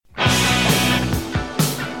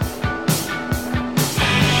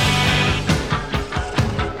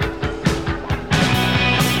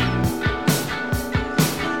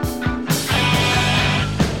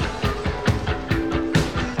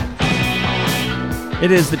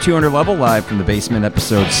It is the 200 level live from the basement,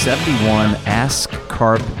 episode 71, Ask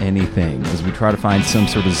Carp Anything, as we try to find some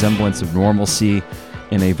sort of semblance of normalcy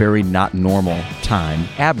in a very not normal time.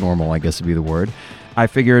 Abnormal, I guess would be the word. I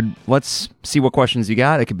figured, let's see what questions you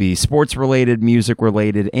got. It could be sports-related,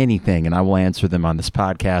 music-related, anything, and I will answer them on this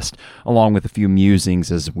podcast, along with a few musings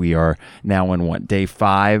as we are now in, day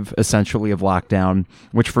 5, essentially, of lockdown,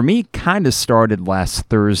 which for me kind of started last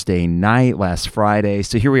Thursday night, last Friday.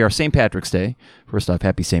 So here we are, St. Patrick's Day. First off,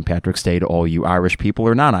 happy St. Patrick's Day to all you Irish people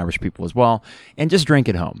or non-Irish people as well, and just drink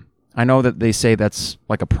at home. I know that they say that's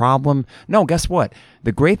like a problem. No, guess what?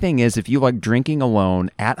 The great thing is if you like drinking alone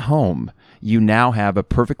at home, you now have a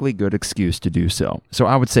perfectly good excuse to do so. So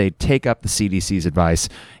I would say take up the CDC's advice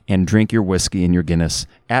and drink your whiskey and your Guinness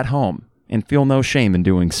at home and feel no shame in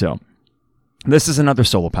doing so. This is another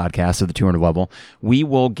solo podcast of the 200 level. We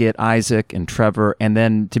will get Isaac and Trevor, and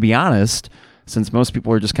then, to be honest, since most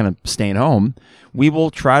people are just kind of staying home, we will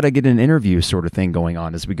try to get an interview sort of thing going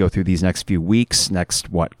on as we go through these next few weeks, next,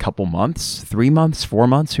 couple months, 3 months, 4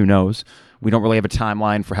 months, who knows? We don't really have a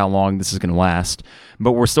timeline for how long this is going to last,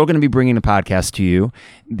 but we're still going to be bringing the podcast to you.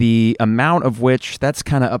 The amount of which, that's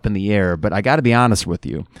kind of up in the air, but I got to be honest with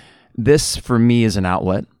you. This, for me, is an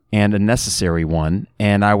outlet and a necessary one,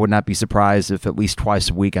 and I would not be surprised if at least twice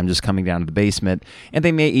a week I'm just coming down to the basement, and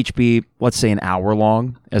they may each be, let's say, an hour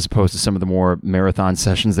long, as opposed to some of the more marathon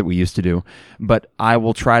sessions that we used to do. But I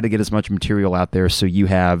will try to get as much material out there so you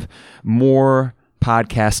have more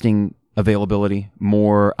podcasting availability,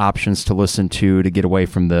 more options to listen to get away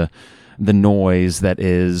from the noise that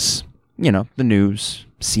is, the news,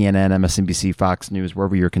 CNN, MSNBC, Fox News,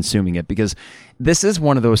 wherever you're consuming it, because this is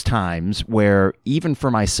one of those times where even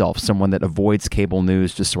for myself, someone that avoids cable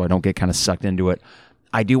news just so I don't get kind of sucked into it,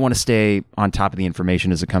 I do want to stay on top of the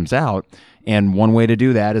information as it comes out. And one way to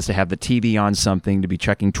do that is to have the TV on something, to be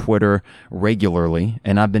checking Twitter regularly.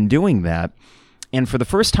 And I've been doing that. And for the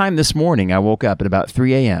first time this morning, I woke up at about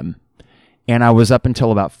 3 a.m., and I was up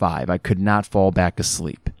until about 5. I could not fall back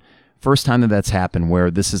asleep. First time that that's happened where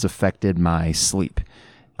this has affected my sleep.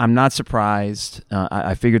 I'm not surprised.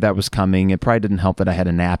 I figured that was coming. It probably didn't help that I had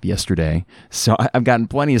a nap yesterday. So I've gotten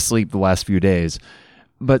plenty of sleep the last few days.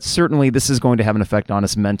 But certainly this is going to have an effect on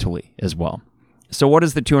us mentally as well. So what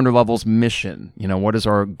is the 200 Levels mission? What is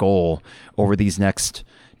our goal over these next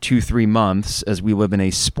 2-3 months as we live in a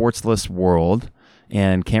sportsless world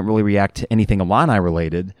and can't really react to anything Illini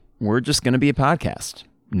related? We're just going to be a podcast.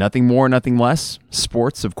 Nothing more, nothing less.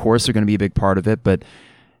 Sports, of course, are going to be a big part of it, but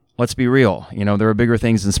let's be real. There are bigger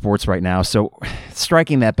things in sports right now, so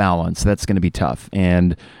striking that balance, that's going to be tough.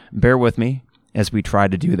 And bear with me as we try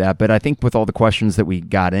to do that. But I think with all the questions that we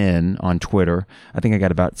got in on Twitter, I think I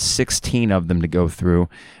got about 16 of them to go through.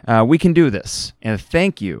 We can do this. And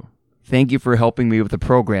thank you. Thank you for helping me with the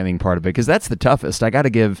programming part of it, because that's the toughest. I got to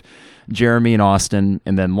give Jeremy and Austin,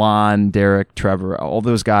 and then Lon, Derek, Trevor, all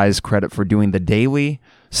those guys credit for doing the daily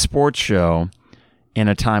sports show in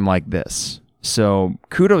a time like this. So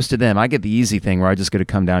kudos to them. I get the easy thing where I just get to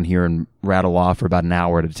come down here and rattle off for about an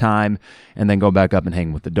hour at a time and then go back up and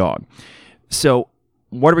hang with the dog. So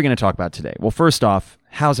what are we going to talk about today? Well, first off,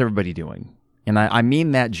 how's everybody doing? And I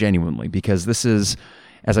mean that genuinely, because this is,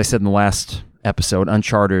 as I said in the last episode,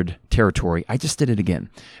 uncharted territory. I just did it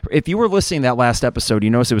again. If you were listening to that last episode,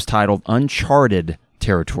 you notice it was titled Uncharted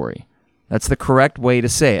Territory. That's the correct way to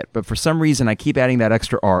say it. But for some reason, I keep adding that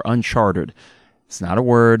extra R, uncharted. It's not a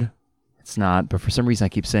word. It's not. But for some reason, I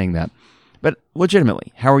keep saying that. But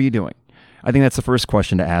legitimately, how are you doing? I think that's the first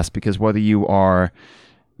question to ask, because whether you are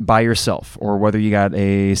by yourself or whether you got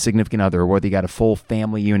a significant other or whether you got a full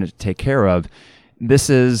family unit to take care of,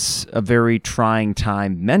 this is a very trying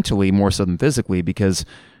time mentally, more so than physically, because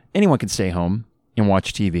anyone can stay home and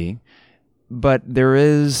watch TV, but there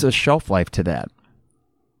is a shelf life to that.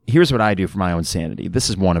 Here's what I do for my own sanity.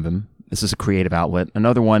 This is one of them. This is a creative outlet.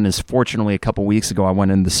 Another one is, fortunately, a couple weeks ago, I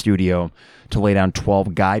went in the studio to lay down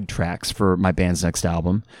 12 guide tracks for my band's next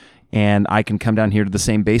album, and I can come down here to the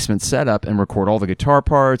same basement setup and record all the guitar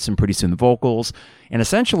parts and pretty soon the vocals, and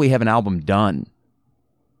essentially have an album done.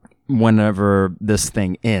 Whenever this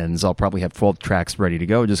thing ends, I'll probably have 12 tracks ready to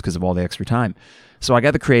go just because of all the extra time. So I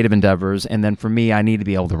got the creative endeavors, and then for me, I need to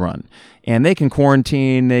be able to run. And they can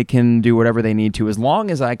quarantine, they can do whatever they need to. As long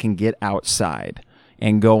as I can get outside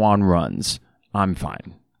and go on runs, I'm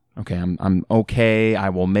fine. Okay, I'm okay. I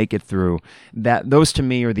will make it through. Those to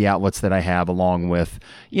me are the outlets that I have, along with,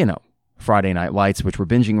 Friday Night Lights, which we're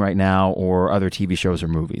binging right now, or other TV shows or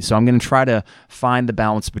movies. So I'm going to try to find the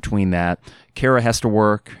balance between that. Kara has to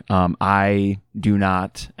work. I do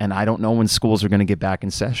not, and I don't know when schools are going to get back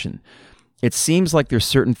in session. It seems like there's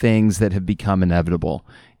certain things that have become inevitable,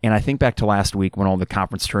 And I think back to last week when all the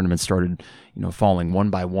conference tournaments started, falling one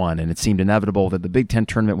by one, and it seemed inevitable that the Big Ten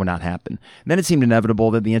tournament would not happen. And then it seemed inevitable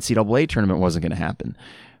that the NCAA tournament wasn't going to happen.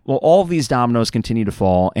 Well, all of these dominoes continue to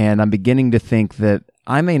fall, and I'm beginning to think that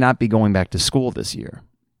I may not be going back to school this year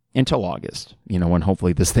until August, when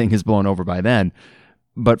hopefully this thing is blown over by then.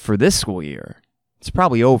 But for this school year, it's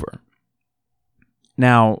probably over.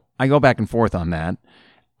 Now, I go back and forth on that.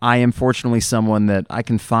 I am fortunately someone that I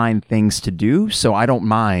can find things to do, so I don't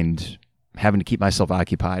mind having to keep myself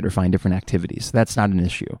occupied or find different activities. That's not an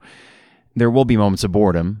issue. There will be moments of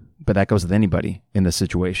boredom, but that goes with anybody in this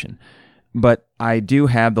situation. But I do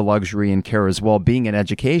have the luxury and care as well. Being in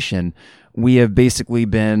education, we have basically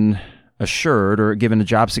been assured or given a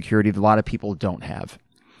job security that a lot of people don't have.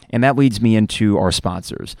 And that leads me into our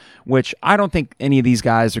sponsors, which I don't think any of these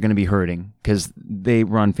guys are going to be hurting because they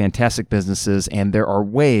run fantastic businesses, and there are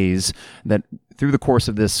ways that through the course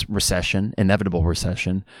of this recession, inevitable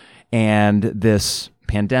recession, and this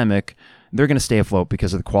pandemic, they're going to stay afloat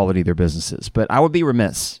because of the quality of their businesses. But I would be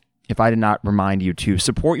remiss if I did not remind you to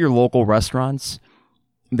support your local restaurants.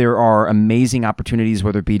 There are amazing opportunities,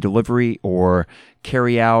 whether it be delivery or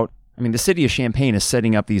carry out. I mean, the city of Champaign is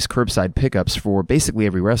setting up these curbside pickups for basically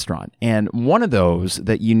every restaurant. And one of those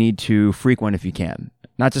that you need to frequent if you can,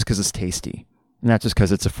 not just because it's tasty, not just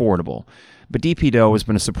because it's affordable, but DP Dough has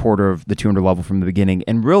been a supporter of the 200 level from the beginning.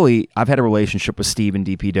 And really, I've had a relationship with Steve and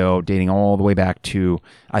DP Dough dating all the way back to,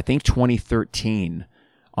 I think, 2013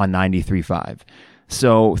 on 93.5.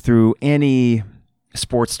 So through any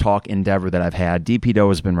sports talk endeavor that I've had, DP Dough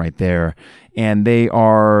has been right there, and they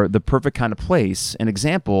are the perfect kind of place, an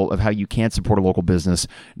example of how you can support a local business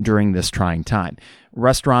during this trying time.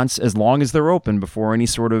 Restaurants, as long as they're open before any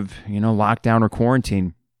sort of, lockdown or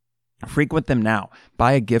quarantine, frequent them now.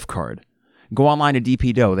 Buy a gift card. Go online to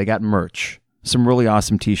DP Dough. They got merch, some really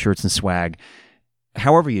awesome t-shirts and swag.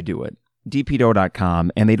 However you do it,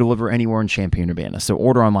 dpdough.com, and they deliver anywhere in Champaign-Urbana. So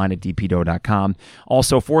order online at dpdough.com.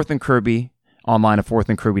 Also, 4th and Kirby, online at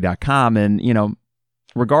fourthandkirby.com. And,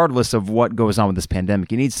 regardless of what goes on with this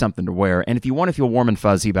pandemic, you need something to wear. And if you want to feel warm and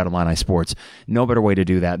fuzzy about Illini sports, no better way to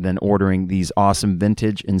do that than ordering these awesome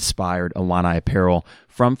vintage-inspired Illini apparel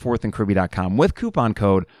from fourthandkirby.com with coupon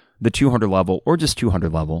code the 200 level or just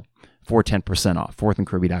 200 level for 10% off,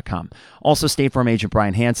 fourthandkirby.com. Also, State Farm agent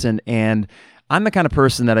Brian Hansen, and I'm the kind of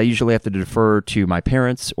person that I usually have to defer to my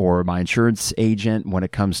parents or my insurance agent when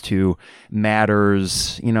it comes to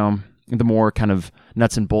matters, the more kind of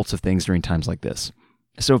nuts and bolts of things during times like this.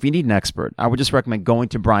 So if you need an expert, I would just recommend going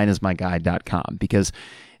to brianismyguy.com because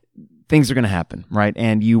things are going to happen, right?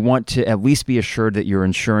 And you want to at least be assured that your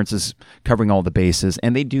insurance is covering all the bases,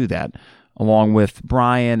 and they do that. Along with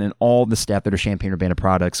Brian and all the staff that are Champaign-Urbana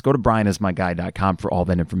products. Go to brianismyguy.com for all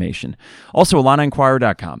that information. Also,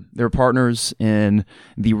 IlliniInquirer.com. They're partners in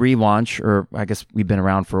the relaunch, or I guess we've been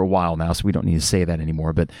around for a while now, so we don't need to say that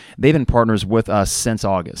anymore, but they've been partners with us since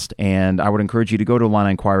August, and I would encourage you to go to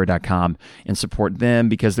IlliniInquirer.com and support them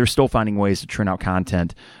because they're still finding ways to churn out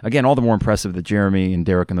content. Again, all the more impressive that Jeremy and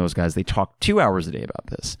Derek and those guys, they talk 2 hours a day about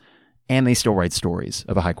this. And they still write stories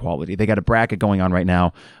of a high quality. They got a bracket going on right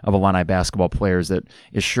now of Illini basketball players that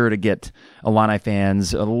is sure to get Illini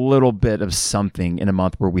fans a little bit of something in a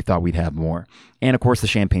month where we thought we'd have more. And, of course, the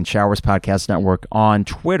Champaign Showers Podcast Network on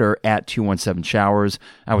Twitter at 217 Showers.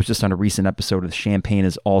 I was just on a recent episode of the Champaign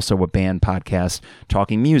is Also a Band podcast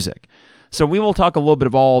talking music. So we will talk a little bit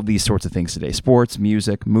of all of these sorts of things today. Sports,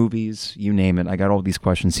 music, movies, you name it. I got all these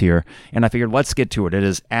questions here. And I figured let's get to it. It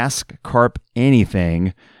is Ask Carp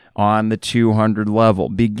Anything on the 200 level,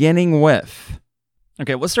 beginning with,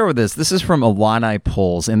 okay, let's start with this. This is from Illini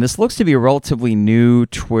Polls, and this looks to be a relatively new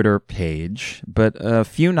Twitter page, but a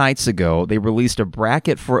few nights ago, they released a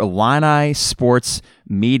bracket for Illini sports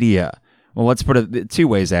media. Well, let's put it 2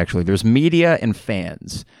 ways, actually. There's media and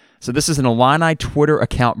fans. So this is an Illini Twitter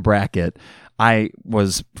account bracket. I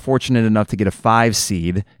was fortunate enough to get a 5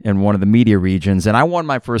 seed in one of the media regions, and I won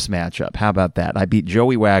my first matchup. How about that? I beat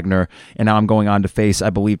Joey Wagner, and now I'm going on to face,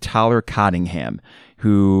 I believe, Tyler Cottingham,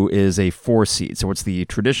 who is a 4 seed. So it's the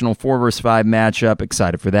traditional 4 versus 5 matchup.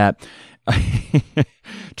 Excited for that.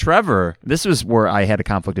 Trevor, this was where I had a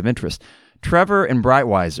conflict of interest. Trevor and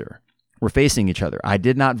Breitweiser were facing each other. I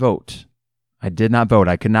did not vote. I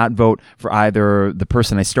could not vote for either the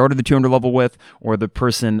person I started the 200 level with or the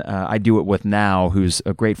person I do it with now, who's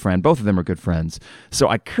a great friend. Both of them are good friends. So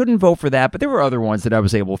I couldn't vote for that, but there were other ones that I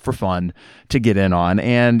was able, for fun, to get in on.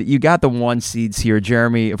 And you got the 1 seeds here.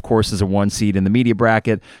 Jeremy, of course, is a 1 seed in the media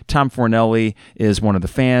bracket. Tom Fornelli is one of the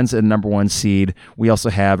fans and number 1 seed. We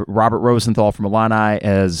also have Robert Rosenthal from Illini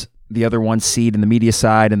as the other 1 seed in the media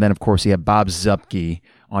side. And then, of course, you have Bob Zupke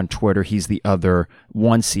on Twitter. He's the other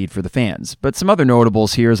 1 seed for the fans. But some other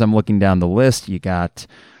notables here as I'm looking down the list. You got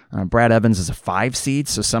Brad Evans is a 5 seed,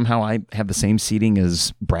 so somehow I have the same seeding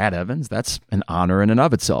as Brad Evans. That's an honor in and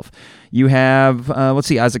of itself. You have,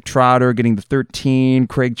 Isaac Trotter getting the 13,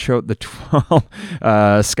 Craig Choate the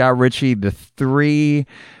 12, Scott Ritchie the 3,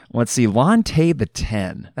 Lonte the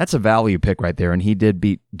 10. That's a value pick right there, and he did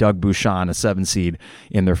beat Doug Bouchon, a 7 seed,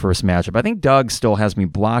 in their first matchup. I think Doug still has me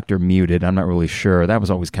blocked or muted. I'm not really sure. That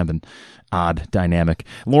was always kind of an odd dynamic.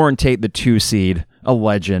 Lauren Tate, the 2 seed, a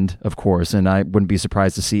legend, of course, and I wouldn't be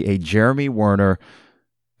surprised to see a Jeremy Werner,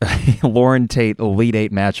 Lauren Tate Elite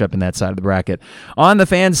 8 matchup in that side of the bracket. On the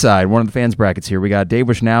fan side, one of the fans' brackets here, we got Dave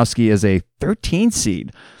Wisnowski as a 13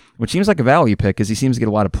 seed, which seems like a value pick because he seems to get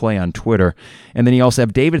a lot of play on Twitter. And then you also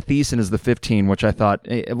have David Thiessen as the 15, which I thought,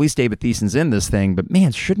 at least David Thiessen's in this thing, but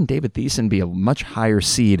man, shouldn't David Thiessen be a much higher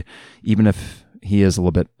seed, even if he is a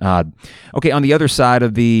little bit odd. Okay, on the other side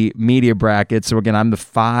of the media bracket, so again, I'm the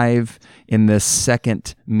 5 in this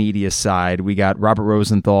second media side. We got Robert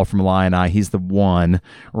Rosenthal from Illini. He's the 1.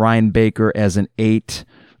 Ryan Baker as an 8.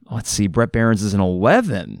 Brett Behrens is an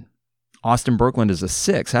 11. Austin Berkland is a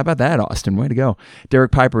 6. How about that, Austin? Way to go.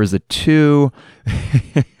 Derek Piper is a 2.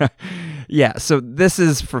 Yeah, so this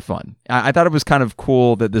is for fun. I thought it was kind of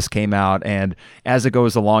cool that this came out, and as it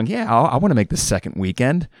goes along, I want to make the second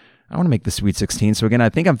weekend. I want to make the Sweet 16. So again, I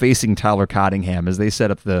think I'm facing Tyler Cottingham as they set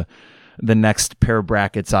up the next pair of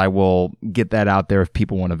brackets. I will get that out there if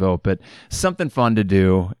people want to vote, but something fun to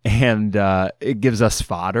do, and it gives us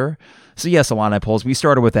fodder. So yes, Illini polls. We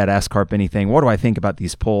started with that Ask Carp Anything. What do I think about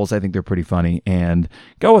these polls? I think they're pretty funny, and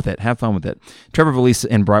go with it. Have fun with it. Trevor Valise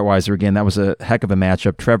and Breitweiser, again, that was a heck of a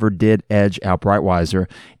matchup. Trevor did edge out Breitweiser,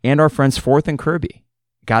 and our friends Forth and Kirby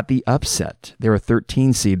got the upset. They're a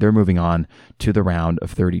 13 seed. They're moving on to the round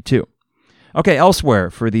of 32. Okay,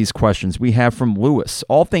 elsewhere for these questions, we have from Lewis.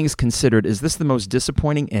 All things considered, is this the most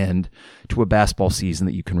disappointing end to a basketball season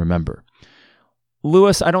that you can remember?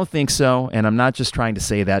 Lewis, I don't think so, and I'm not just trying to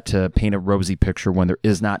say that to paint a rosy picture when there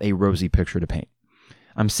is not a rosy picture to paint.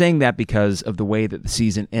 I'm saying that because of the way that the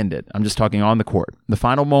season ended. I'm just talking on the court. The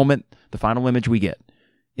final moment, the final image we get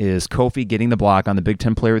is Kofi getting the block on the Big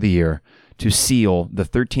Ten Player of the Year to seal the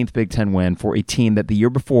 13th Big Ten win for a team that the year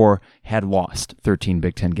before had lost 13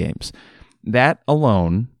 Big Ten games. That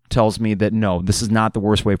alone tells me that no, this is not the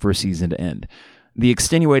worst way for a season to end. The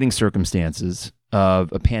extenuating circumstances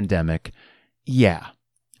of a pandemic,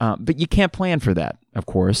 but you can't plan for that, of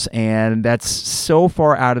course, and that's so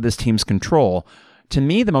far out of this team's control. To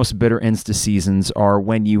me, the most bitter ends to seasons are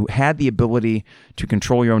when you had the ability to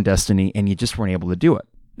control your own destiny and you just weren't able to do it.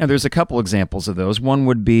 Now, there's a couple examples of those. One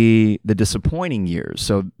would be the disappointing years.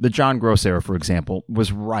 So the John Gross era, for example,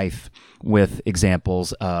 was rife with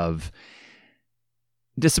examples of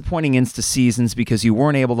disappointing ends to seasons because you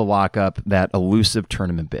weren't able to lock up that elusive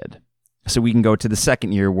tournament bid. So we can go to the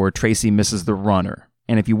second year where Tracy misses the runner.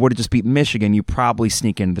 And if you would have just beat Michigan, you probably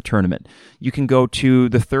sneak into the tournament. You can go to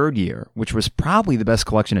the third year, which was probably the best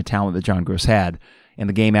collection of talent that John Gross had, in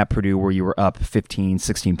the game at Purdue where you were up 15,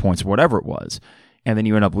 16 points, whatever it was. And then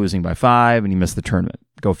you end up losing by 5 and you miss the tournament.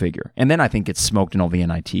 Go figure. And then I think it's smoked in all the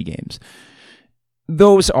NIT games.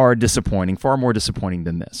 Those are disappointing, far more disappointing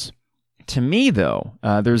than this. To me, though,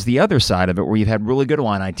 there's the other side of it where you've had really good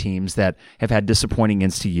Illini teams that have had disappointing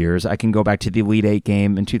ends to years. I can go back to the Elite 8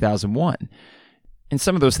 game in 2001. And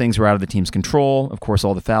some of those things were out of the team's control. Of course,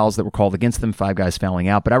 all the fouls that were called against them, 5 guys fouling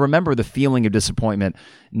out. But I remember the feeling of disappointment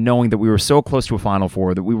knowing that we were so close to a Final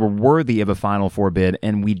Four, that we were worthy of a Final Four bid,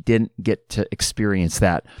 and we didn't get to experience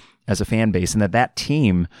that as a fan base, and that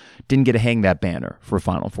team didn't get to hang that banner for a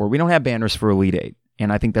Final Four. We don't have banners for Elite 8.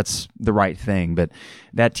 And I think that's the right thing. But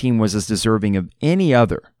that team was as deserving of any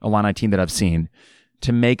other Illini team that I've seen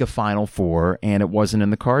to make a Final Four, and it wasn't in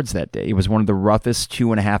the cards that day. It was one of the roughest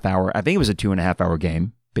 2.5 hour, I think it was a 2.5 hour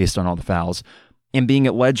game based on all the fouls. And being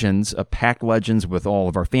at Legends, a packed Legends with all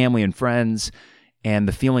of our family and friends, and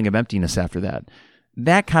the feeling of emptiness after that.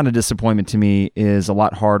 That kind of disappointment to me is a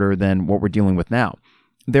lot harder than what we're dealing with now.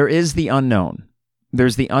 There is the unknown.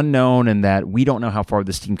 There's the unknown in that we don't know how far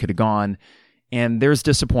this team could have gone. And there's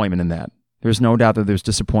disappointment in that. There's no doubt that there's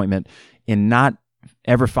disappointment in not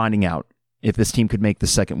ever finding out if this team could make the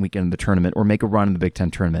second weekend of the tournament or make a run in the Big Ten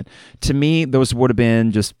tournament. To me, those would have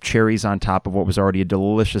been just cherries on top of what was already a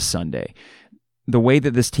delicious Sunday. The way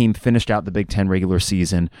that this team finished out the Big Ten regular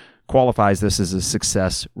season qualifies this as a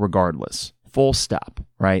success regardless. Full stop,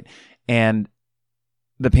 right? And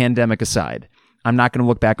the pandemic aside, I'm not going to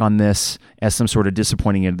look back on this as some sort of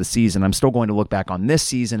disappointing end of the season. I'm still going to look back on this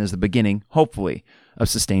season as the beginning, hopefully, of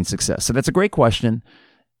sustained success. So that's a great question.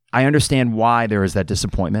 I understand why there is that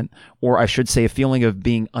disappointment, or I should say a feeling of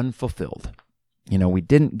being unfulfilled. We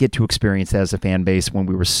didn't get to experience that as a fan base when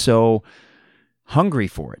we were so hungry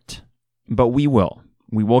for it, but we will.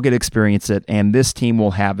 We will get to experience it, and this team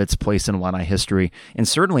will have its place in Illini history. And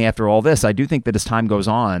certainly after all this, I do think that as time goes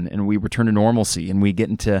on and we return to normalcy and we get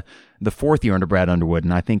into the fourth year under Brad Underwood,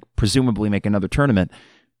 and I think presumably make another tournament,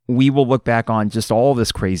 we will look back on just all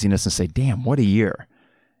this craziness and say, damn, what a year.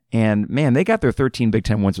 And man, they got their 13 Big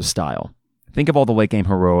Ten wins with style. Think of all the late game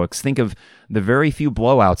heroics. Think of the very few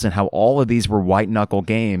blowouts and how all of these were white knuckle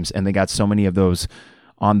games, and they got so many of those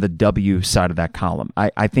on the W side of that column.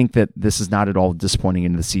 I think that this is not at all disappointing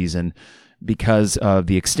into the season because of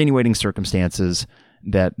the extenuating circumstances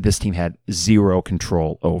that this team had zero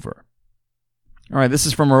control over. All right, this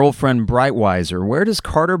is from our old friend Brightweiser. Where does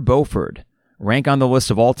Carter Beauford rank on the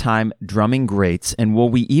list of all-time drumming greats, and will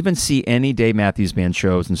we even see any Dave Matthews Band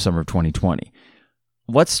shows in summer of 2020?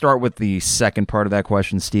 Let's start with the second part of that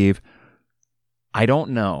question, Steve. I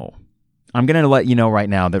don't know. I'm going to let you know right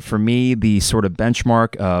now that for me, the sort of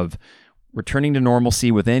benchmark of returning to normalcy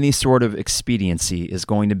with any sort of expediency is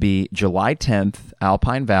going to be July 10th,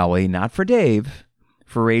 Alpine Valley, not for Dave,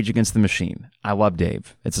 for Rage Against the Machine. I love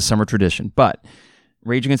Dave. It's a summer tradition. But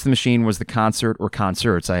Rage Against the Machine was the concert or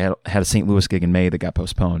concerts. I had a St. Louis gig in May that got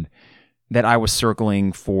postponed that I was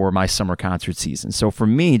circling for my summer concert season. So for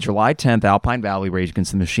me, July 10th, Alpine Valley, Rage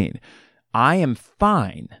Against the Machine. I am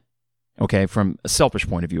fine, okay, from a selfish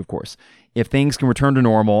point of view, of course, if things can return to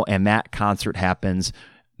normal and that concert happens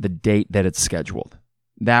the date that it's scheduled.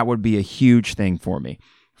 That would be a huge thing for me.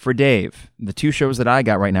 For Dave, the two shows that I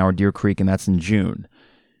got right now are Deer Creek, and that's in June.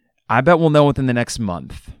 I bet we'll know within the next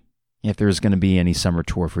month if there's going to be any summer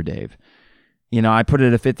tour for Dave. I put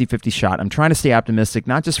it at a 50-50 shot. I'm trying to stay optimistic,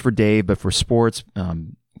 not just for Dave, but for sports,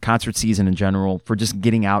 concert season in general, for just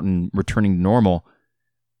getting out and returning to normal.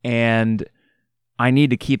 And I need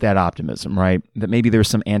to keep that optimism, right? That maybe there's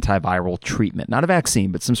some antiviral treatment, not a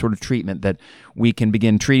vaccine, but some sort of treatment that we can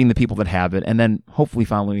begin treating the people that have it. And then hopefully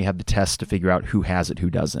finally we have the test to figure out who has it, who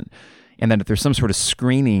doesn't. And then if there's some sort of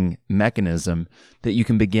screening mechanism that you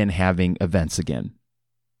can begin having events again.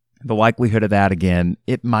 The likelihood of that, again,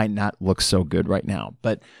 it might not look so good right now,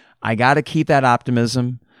 but I got to keep that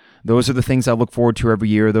optimism. Those are the things I look forward to every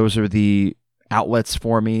year. Those are the outlets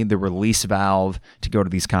for me, the release valve to go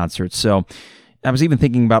to these concerts. So I was even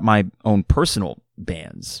thinking about my own personal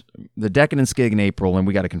bands. The Decadence gig in April, and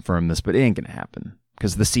we got to confirm this, but it ain't going to happen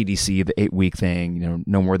because the CDC, the 8-week thing,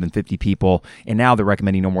 no more than 50 people. And now they're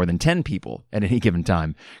recommending no more than 10 people at any given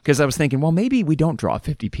time. Because I was thinking, well, maybe we don't draw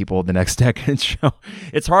 50 people at the next Decadence show.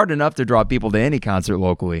 It's hard enough to draw people to any concert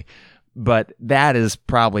locally, but that is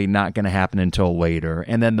probably not going to happen until later.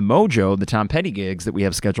 And then the Mojo, the Tom Petty gigs that we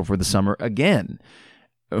have scheduled for the summer, again,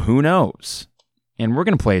 who knows? And we're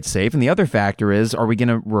going to play it safe. And the other factor is, are we going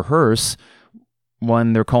to rehearse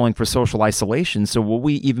when they're calling for social isolation? So will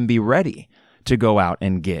we even be ready to go out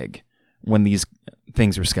and gig when these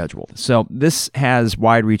things are scheduled? So this has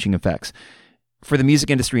wide-reaching effects for the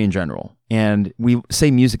music industry in general. And we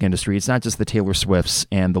say music industry, it's not just the Taylor Swifts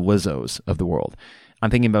and the Lizzos of the world.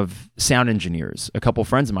 I'm thinking of sound engineers, a couple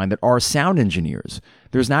friends of mine that are sound engineers.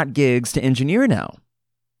 There's not gigs to engineer now.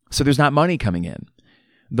 So there's not money coming in.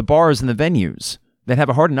 The bars and the venues that have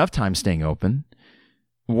a hard enough time staying open,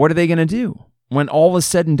 what are they going to do? When all is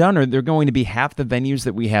said and done, are there going to be half the venues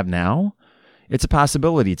that we have now? It's a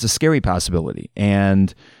possibility. It's a scary possibility.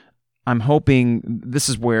 And I'm hoping this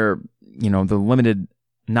is where, the limited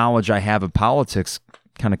knowledge I have of politics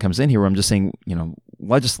kind of comes in here, where I'm just saying,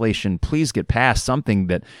 legislation, please get passed something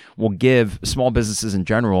that will give small businesses in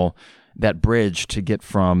general that bridge to get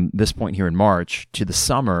from this point here in March to the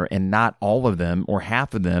summer, and not all of them or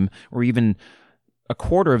half of them or even a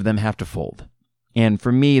quarter of them have to fold. And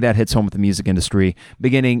for me, that hits home with the music industry,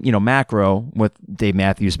 beginning, macro with Dave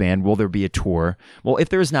Matthews Band. Will there be a tour? Well, if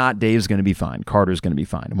there's not, Dave's going to be fine. Carter's going to be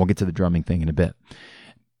fine. And we'll get to the drumming thing in a bit.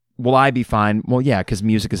 Will I be fine? Well, yeah, because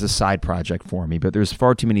music is a side project for me. But there's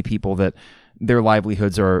far too many people that their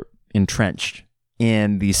livelihoods are entrenched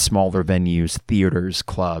in these smaller venues, theaters,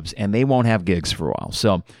 clubs, and they won't have gigs for a while.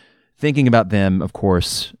 So thinking about them, of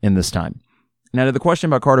course, in this time. Now, to the question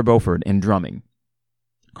about Carter Beauford and drumming.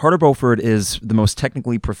 Carter Beauford is the most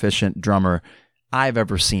technically proficient drummer I've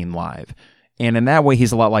ever seen live. And in that way,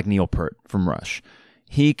 he's a lot like Neil Peart from Rush.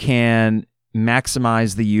 He can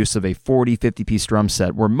maximize the use of a 40, 50-piece drum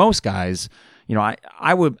set, where most guys,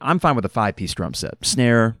 I'm fine with a 5-piece drum set.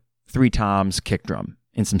 Snare, 3 toms, kick drum,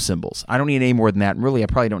 and some cymbals. I don't need any more than that. And really, I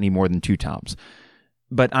probably don't need more than 2 toms.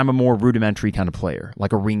 But I'm a more rudimentary kind of player,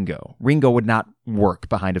 like a Ringo. Ringo would not work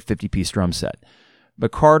behind a 50-piece drum set.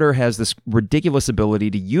 But Carter has this ridiculous ability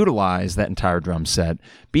to utilize that entire drum set,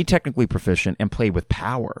 be technically proficient, and play with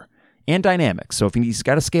power and dynamics. So if he's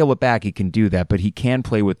got to scale it back, he can do that, but he can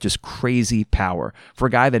play with just crazy power for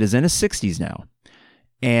a guy that is in his 60s now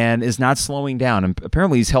and is not slowing down. And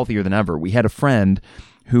apparently he's healthier than ever. We had a friend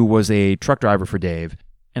who was a truck driver for Dave,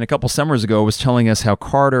 and a couple summers ago was telling us how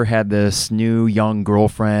Carter had this new young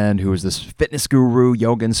girlfriend who was this fitness guru,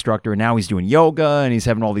 yoga instructor, and now he's doing yoga, and he's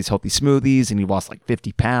having all these healthy smoothies, and he lost like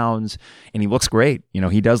 50 pounds, and he looks great.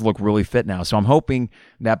 He does look really fit now. So I'm hoping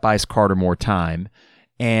that buys Carter more time.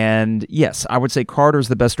 And yes, I would say Carter's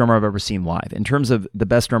the best drummer I've ever seen live. In terms of the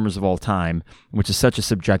best drummers of all time, which is such a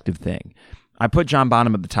subjective thing, I put John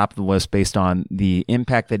Bonham at the top of the list based on the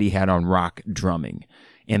impact that he had on rock drumming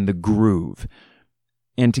and the groove.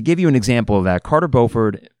 And to give you an example of that, Carter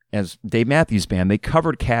Beauford, as Dave Matthews Band, they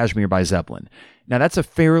covered Kashmir by Zeppelin. Now, that's a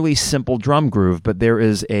fairly simple drum groove, but there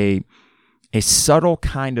is a subtle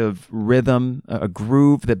kind of rhythm, a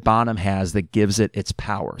groove that Bonham has that gives it its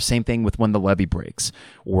power. Same thing with When the Levee Breaks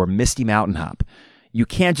or Misty Mountain Hop. You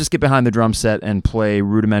can't just get behind the drum set and play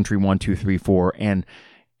rudimentary 1, 2, 3, 4 and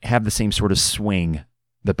have the same sort of swing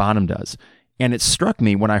that Bonham does. And it struck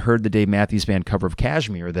me when I heard the Dave Matthews Band cover of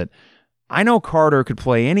Kashmir that I know Carter could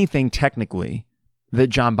play anything technically that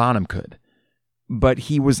John Bonham could, but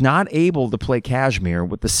he was not able to play Kashmir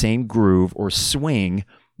with the same groove or swing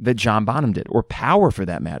that John Bonham did, or power for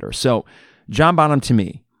that matter. So John Bonham, to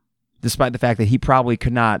me, despite the fact that he probably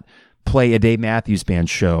could not play a Dave Matthews Band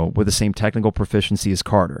show with the same technical proficiency as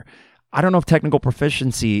Carter, I don't know if technical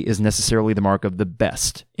proficiency is necessarily the mark of the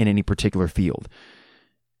best in any particular field.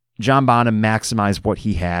 John Bonham maximized what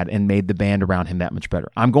he had and made the band around him that much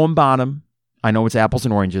better. I'm going Bonham. I know it's apples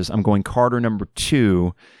and oranges. I'm going Carter number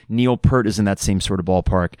 2. Neil Peart is in that same sort of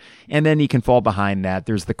ballpark. And then he can fall behind that.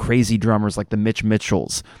 There's the crazy drummers like the Mitch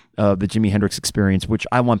Mitchells of the Jimi Hendrix Experience, which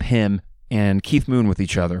I lump him and Keith Moon with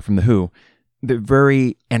each other from The Who. They're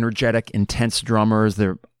very energetic, intense drummers.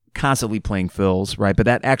 They're constantly playing fills, right? But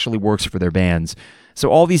that actually works for their bands. So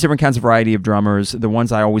all these different kinds of variety of drummers, the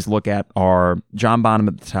ones I always look at are John Bonham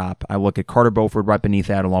at the top. I look at Carter Beauford right beneath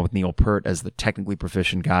that, along with Neil Peart as the technically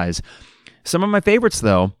proficient guys. Some of my favorites,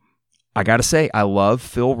 though, I got to say, I love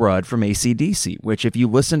Phil Rudd from AC/DC, which if you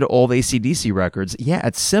listen to old AC/DC records, yeah,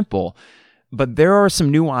 it's simple, but there are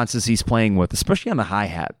some nuances he's playing with, especially on the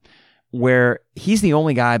hi-hat, where he's the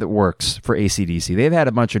only guy that works for AC/DC. They've had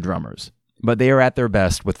a bunch of drummers, but they are at their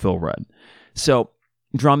best with Phil Rudd. So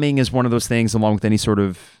drumming is one of those things, along with any sort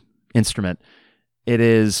of instrument. It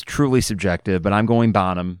is truly subjective, but I'm going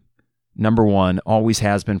Bonham. Number 1, always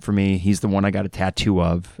has been for me. He's the one I got a tattoo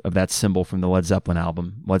of that symbol from the Led Zeppelin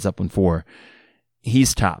album, Led Zeppelin 4.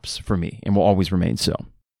 He's tops for me and will always remain so.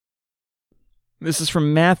 This is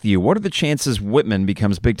from Matthew. What are the chances Whitman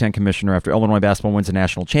becomes Big Ten commissioner after Illinois basketball wins a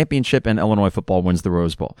national championship and Illinois football wins the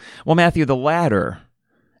Rose Bowl? Well, Matthew, the latter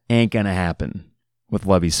ain't going to happen with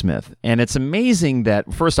Lovie Smith. And it's amazing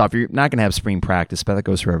that, first off, you're not going to have spring practice, but that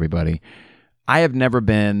goes for everybody. I have never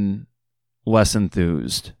been less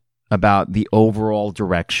enthused about the overall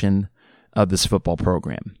direction of this football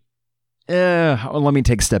program. Let me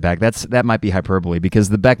take a step back. That might be hyperbole because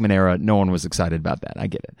the Beckman era, no one was excited about that. I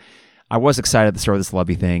get it. I was excited at the start of this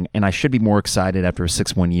Lovie thing, and I should be more excited after a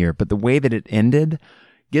 6-1 year. But the way that it ended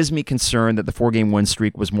gives me concern that the 4-game win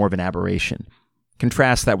streak was more of an aberration.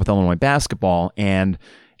 Contrast that with Illinois basketball, and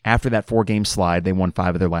after that 4-game slide, they won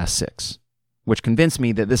 5 of their last 6, which convinced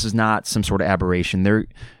me that this is not some sort of aberration. They're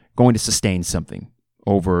going to sustain something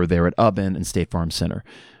over there at Ubben and State Farm Center.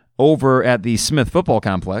 Over at the Smith Football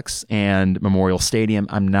Complex and Memorial Stadium,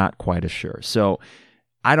 I'm not quite as sure. So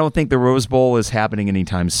I don't think the Rose Bowl is happening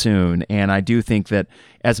anytime soon, and I do think that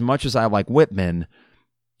as much as I like Whitman,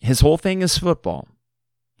 his whole thing is football.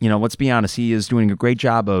 Let's be honest, he is doing a great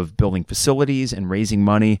job of building facilities and raising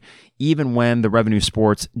money, even when the revenue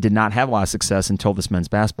sports did not have a lot of success until this men's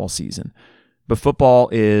basketball season. But football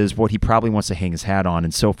is what he probably wants to hang his hat on,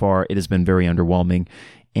 and so far it has been very underwhelming,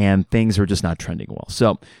 and things are just not trending well.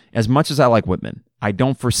 So as much as I like Whitman, I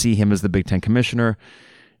don't foresee him as the Big Ten commissioner.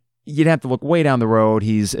 You'd have to look way down the road.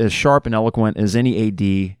 He's as sharp and eloquent as any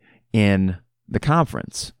AD in the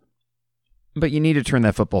conference. But you need to turn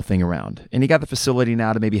that football thing around. And you got the facility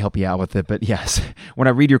now to maybe help you out with it. But yes, when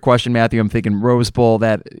I read your question, Matthew, I'm thinking Rose Bowl,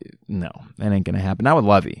 that ain't going to happen. Not with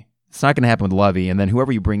Lovie. It's not going to happen with Lovie. And then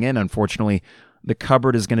whoever you bring in, unfortunately, the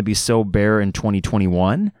cupboard is going to be so bare in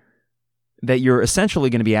 2021 that you're essentially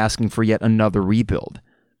going to be asking for yet another rebuild.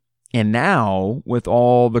 And now, with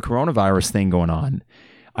all the coronavirus thing going on,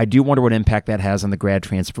 I do wonder what impact that has on the grad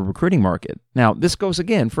transfer recruiting market. Now, this goes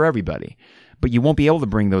again for everybody, but you won't be able to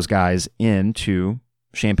bring those guys into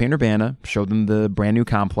Champaign-Urbana, show them the brand new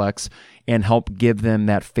complex, and help give them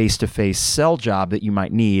that face-to-face sell job that you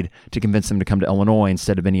might need to convince them to come to Illinois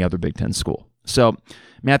instead of any other Big Ten school. So,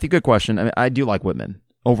 Matthew, good question. I mean, I do like Whitman.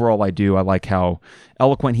 Overall, I do. I like how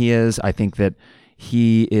eloquent he is. I think that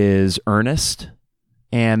he is earnest,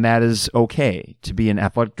 and that is okay to be an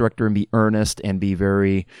athletic director and be earnest and be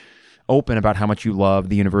very open about how much you love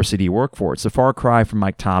the university you work for. It's a far cry from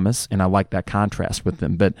Mike Thomas, and I like that contrast with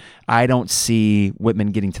them. But I don't see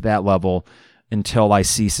Whitman getting to that level until I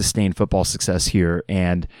see sustained football success here.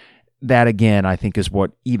 And that, again, I think is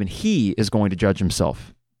what even he is going to judge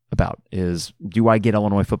himself about, is do I get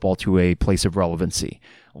Illinois football to a place of relevancy?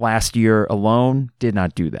 Last year alone did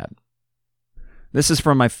not do that. This is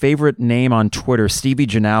from my favorite name on Twitter, Stevie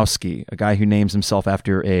Janowski, a guy who names himself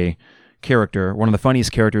after a character, one of the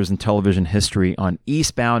funniest characters in television history, on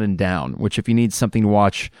Eastbound and Down, which if you need something to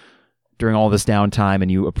watch during all this downtime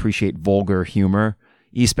and you appreciate vulgar humor,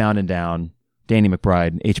 Eastbound and Down, Danny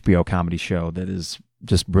McBride, HBO comedy show that is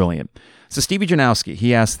just brilliant. So Stevie Janowski,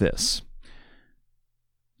 he asked this.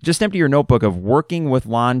 Just empty your notebook of working with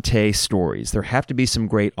Lon Tay stories. There have to be some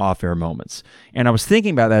great off-air moments. And I was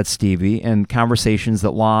thinking about that, Stevie, and conversations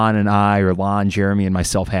that Lon and I, or Lon, Jeremy, and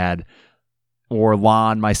myself had, or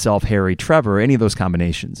Lon, myself, Harry, Trevor, any of those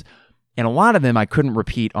combinations. And a lot of them I couldn't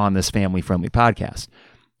repeat on this family-friendly podcast.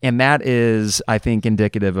 And that is, I think,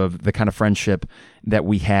 indicative of the kind of friendship that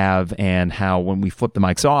we have and how when we flip the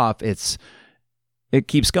mics off, it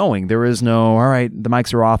keeps going. There is no, all right, the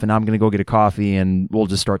mics are off and I'm going to go get a coffee and we'll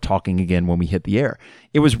just start talking again when we hit the air.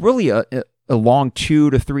 It was really a long 2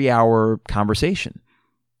 to 3 hour conversation.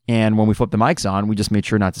 And when we flipped the mics on, we just made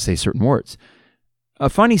sure not to say certain words. A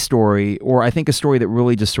funny story, or I think a story that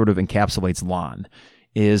really just sort of encapsulates Lon,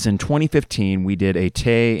 is in 2015, we did a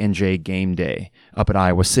Tay and Jay game day up at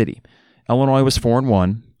Iowa City. Illinois was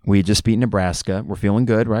 4-1. We had just beaten Nebraska. We're feeling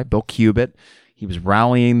good, right? Bill Cubitt, he was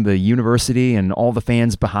rallying the university and all the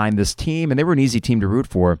fans behind this team, and they were an easy team to root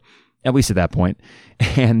for, at least at that point.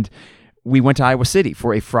 And we went to Iowa City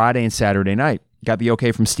for a Friday and Saturday night. Got the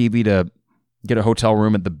okay from Stevie to get a hotel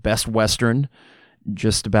room at the Best Western,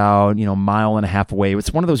 just about, a mile and a half away.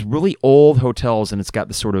 It's one of those really old hotels, and it's got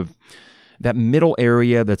this sort of that middle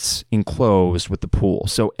area that's enclosed with the pool.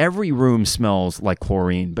 So every room smells like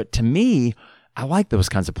chlorine. But to me, I like those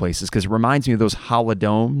kinds of places because it reminds me of those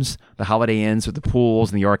holidomes, the Holiday Inns with the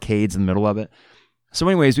pools and the arcades in the middle of it. So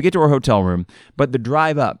anyways, we get to our hotel room, but the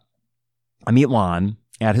drive up, I meet Lon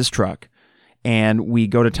at his truck, and we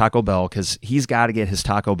go to Taco Bell because he's got to get his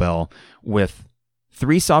Taco Bell with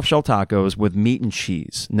 3 soft shell tacos with meat and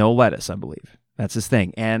cheese. No lettuce, I believe. That's his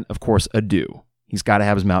thing. And, of course, a Dew. He's got to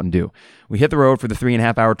have his Mountain Dew. We hit the road for the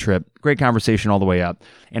 3.5 hour trip. Great conversation all the way up.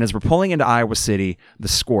 And as we're pulling into Iowa City, the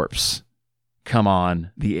Scorps come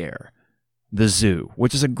on the air. The Zoo,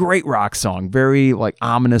 which is a great rock song. Very,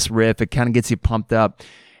 ominous riff. It kind of gets you pumped up.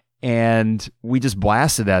 And we just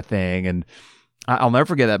blasted that thing. And I'll never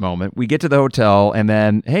forget that moment. We get to the hotel, and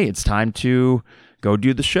then, hey, it's time to go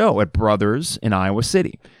do the show at Brothers in Iowa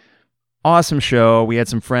City. Awesome show. We had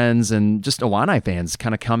some friends and just Illini fans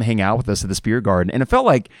kind of come hang out with us at the beer garden. And it felt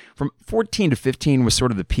like from 14 to 15 was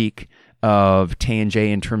sort of the peak of Tay and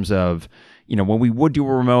Jay in terms of, when we would do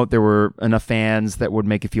a remote, there were enough fans that would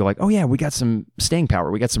make it feel like, oh yeah, we got some staying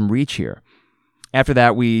power. We got some reach here. After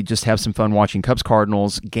that, we just have some fun watching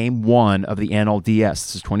Cubs-Cardinals, game 1 of the NLDS.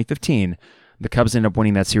 This is 2015. The Cubs ended up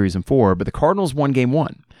winning that series in 4, but the Cardinals won game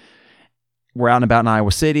 1. We're out and about in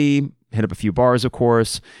Iowa City, hit up a few bars, of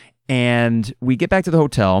course, and we get back to the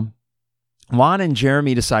hotel. Lon and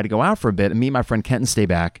Jeremy decide to go out for a bit, and me and my friend Kenton stay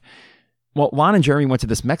back. Well, Lon and Jeremy went to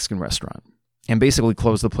this Mexican restaurant and basically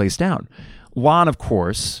closed the place down. Lon, of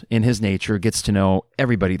course, in his nature, gets to know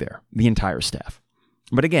everybody there, the entire staff.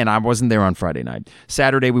 But again, I wasn't there on Friday night.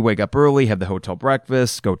 Saturday, we wake up early, have the hotel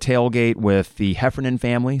breakfast, go tailgate with the Heffernan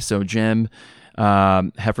family. So Jim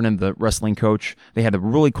Heffernan, the wrestling coach, they had a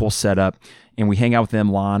really cool setup, and we hang out with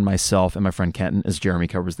them, Lon, myself, and my friend Kenton, as Jeremy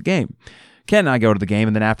covers the game. Ken and I go to the game,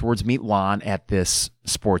 and then afterwards meet Lon at this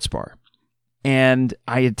sports bar. And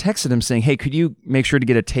I had texted him saying, hey, could you make sure to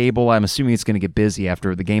get a table? I'm assuming it's going to get busy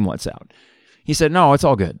after the game lets out. He said, no, it's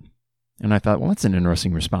all good. And I thought, well, that's an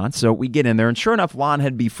interesting response. So we get in there, and sure enough, Lon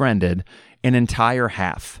had befriended an entire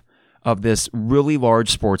half of this really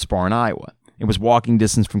large sports bar in Iowa. It was walking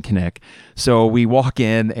distance from Kinnick. So we walk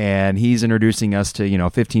in, and he's introducing us to,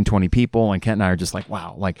 15, 20 people, and Kent and I are just like,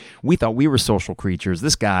 wow, we thought we were social creatures.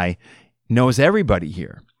 This guy knows everybody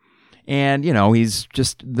here. And, he's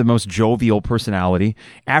just the most jovial personality.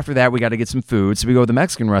 After that, we got to get some food. So we go to the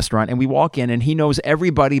Mexican restaurant, and we walk in, and he knows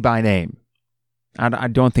everybody by name. I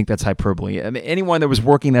don't think that's hyperbole. I mean, anyone that was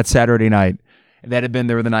working that Saturday night that had been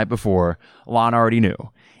there the night before. Lon already knew.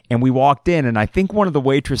 And we walked in, and I think one of the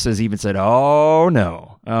waitresses even said, "Oh,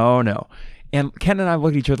 no. Oh, no." And Ken and I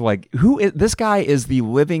looked at each other like, this guy is the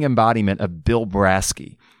living embodiment of Bill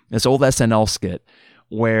Brasky, this old SNL skit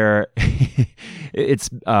where it's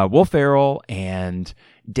Will Ferrell and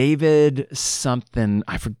David something,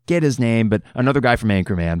 I forget his name, but another guy from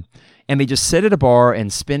Anchorman. And they just sit at a bar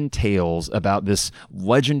and spin tales about this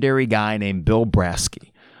legendary guy named Bill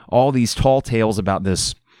Brasky. All these tall tales about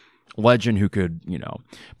this legend who could,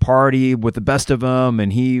 party with the best of them,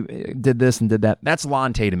 and he did this and did that. That's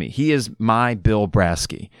Lante to me. He is my Bill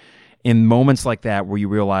Brasky. In moments like that where you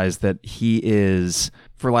realize that he is,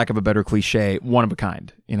 for lack of a better cliche, one of a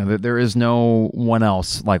kind. There is no one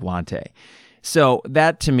else like Lante. So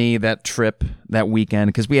that, to me, that trip, that weekend,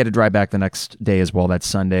 because we had to drive back the next day as well, that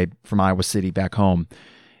Sunday from Iowa City back home,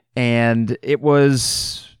 and it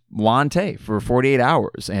was Lante for 48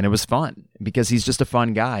 hours, and it was fun because he's just a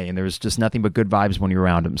fun guy, and there's just nothing but good vibes when you're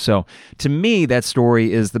around him. So to me, that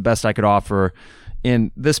story is the best I could offer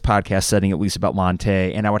in this podcast setting, at least about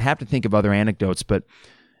Lante, and I would have to think of other anecdotes, but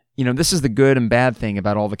this is the good and bad thing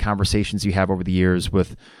about all the conversations you have over the years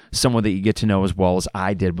with someone that you get to know as well as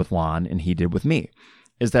I did with Lon and he did with me,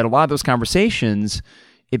 is that a lot of those conversations,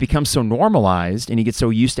 it becomes so normalized and you get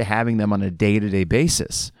so used to having them on a day-to-day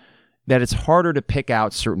basis that it's harder to pick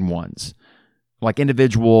out certain ones, like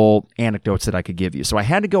individual anecdotes that I could give you. So I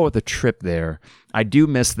had to go with the trip there. I do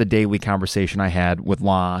miss the daily conversation I had with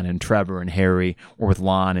Lon and Trevor and Harry, or with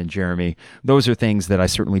Lon and Jeremy. Those are things that I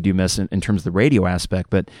certainly do miss in terms of the radio aspect,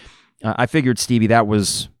 but I figured, Stevie, that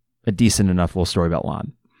was a decent enough little story about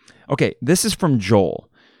Lon. Okay, this is from Joel.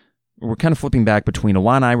 We're kind of flipping back between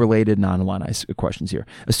Illini-related, non-Illini questions here.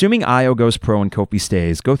 Assuming Io goes pro and Kofi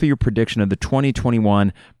stays, go through your prediction of the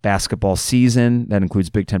 2021 basketball season. That includes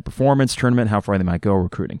Big Ten performance, tournament, how far they might go,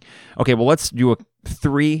 recruiting. Okay, well, let's do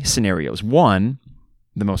 3 scenarios. One,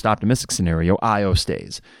 the most optimistic scenario, Io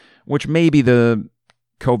stays, which may be the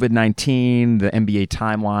COVID-19, the NBA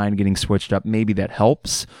timeline getting switched up. Maybe that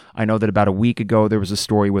helps. I know that about a week ago, there was a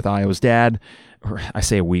story with Io's dad, or I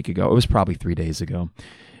say a week ago, it was probably 3 days ago,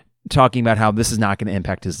 talking about how this is not going to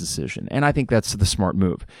impact his decision. And I think that's the smart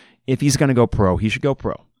move. If he's going to go pro, he should go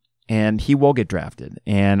pro. And he will get drafted.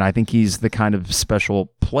 And I think he's the kind of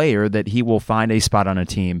special player that he will find a spot on a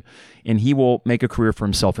team and he will make a career for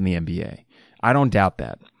himself in the NBA. I don't doubt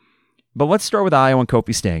that. But let's start with Io and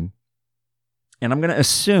Kofi staying. And I'm going to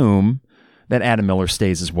assume that Adam Miller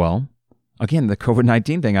stays as well. Again, the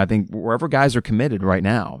COVID-19 thing, I think wherever guys are committed right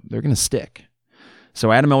now, they're going to stick.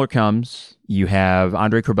 So Adam Miller comes, you have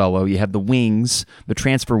Andre Curbelo, you have the wings, the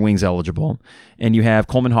transfer wings eligible, and you have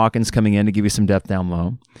Coleman Hawkins coming in to give you some depth down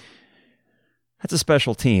low. That's a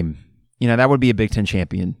special team. That would be a Big Ten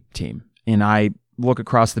champion team. And I look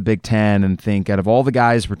across the Big Ten and think, out of all the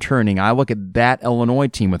guys returning, I look at that Illinois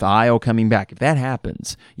team with Io coming back. If that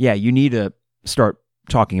happens, yeah, you need to start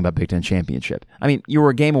talking about Big Ten championship. I mean, you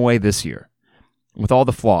were a game away this year. With all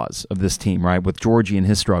the flaws of this team, right? With Georgie and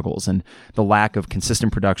his struggles and the lack of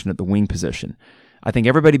consistent production at the wing position. I think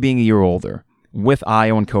everybody being a year older, with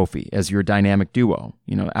Io and Kofi as your dynamic duo,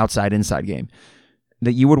 outside-inside game,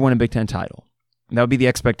 that you would win a Big Ten title. That would be the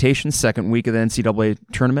expectation, second week of the NCAA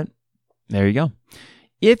tournament. There you go.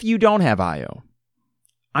 If you don't have Io,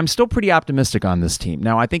 I'm still pretty optimistic on this team.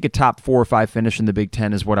 Now, I think a top 4 or 5 finish in the Big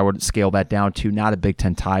Ten is what I would scale that down to, not a Big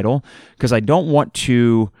Ten title, because I don't want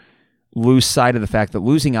to lose sight of the fact that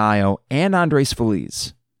losing Io and Andres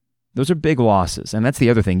Feliz, those are big losses. And that's the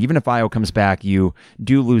other thing. Even if Io comes back, you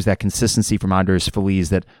do lose that consistency from Andres Feliz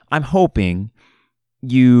that I'm hoping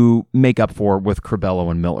you make up for with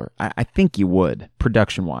Curbelo and Miller. I think you would,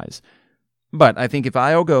 production-wise. But I think if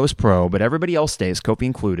Io goes pro, but everybody else stays, Kofi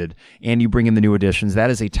included, and you bring in the new additions, that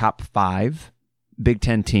is a top 5 Big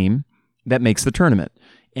Ten team that makes the tournament.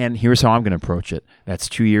 And here's how I'm going to approach it. That's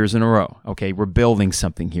 2 years in a row. Okay, we're building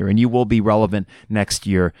something here, and you will be relevant next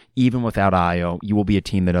year. Even without Io, you will be a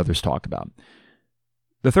team that others talk about.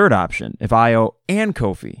 The third option, if Io and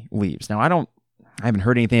Kofi leaves. Now, I haven't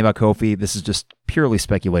heard anything about Kofi. This is just purely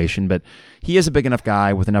speculation, but he is a big enough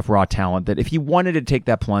guy with enough raw talent that if he wanted to take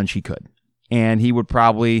that plunge, he could. And he would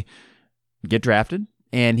probably get drafted,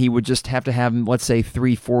 and he would just have to have, let's say,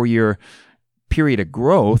 3-4 year period of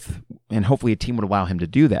growth, and hopefully a team would allow him to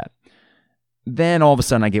do that. Then all of a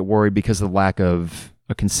sudden I get worried because of the lack of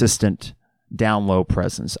a consistent down-low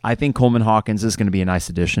presence. I think Coleman Hawkins is going to be a nice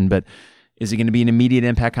addition, but is he going to be an immediate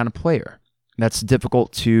impact kind of player? That's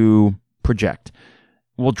difficult to project.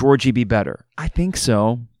 Will Georgie be better? I think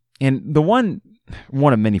so. And the one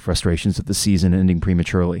of many frustrations of the season ending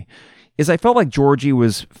prematurely is I felt like Georgie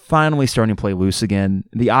was finally starting to play loose again.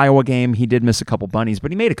 The Iowa game, he did miss a couple bunnies,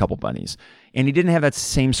 but he made a couple bunnies. And he didn't have that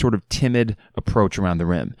same sort of timid approach around the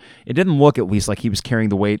rim. It didn't look, at least, like he was carrying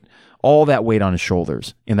the weight, all that weight on his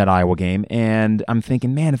shoulders in that Iowa game. And I'm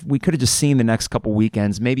thinking, man, if we could have just seen the next couple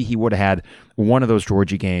weekends, maybe he would have had one of those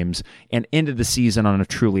Georgie games and ended the season on a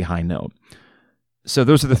truly high note. So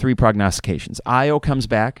those are the three prognostications. Io comes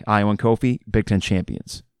back, Io and Kofi, Big Ten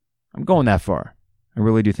champions. I'm going that far. I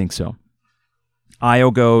really do think so.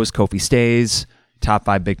 Io goes, Kofi stays, top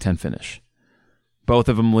 5 Big Ten finish. Both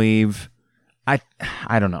of them leave.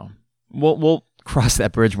 I don't know. We'll cross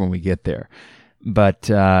that bridge when we get there. But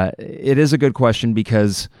it is a good question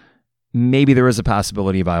because maybe there is a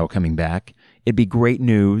possibility of Io coming back. It'd be great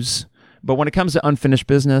news. But when it comes to unfinished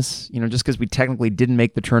business, just because we technically didn't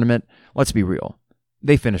make the tournament, let's be real.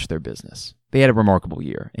 They finished their business. They had a remarkable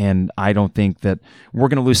year, and I don't think that we're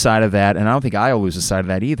going to lose sight of that, and I don't think Io loses sight of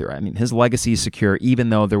that either. I mean, his legacy is secure, even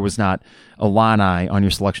though there was not a Illini on your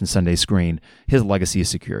Selection Sunday screen. His legacy is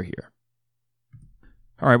secure here.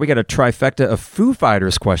 All right, we got a trifecta of Foo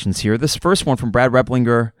Fighters questions here. This first one from Brad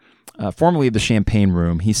Replinger, formerly of the Champagne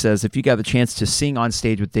Room. He says, if you got the chance to sing on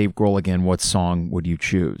stage with Dave Grohl again, what song would you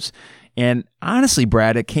choose? And honestly,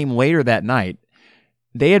 Brad, it came later that night.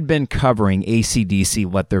 They had been covering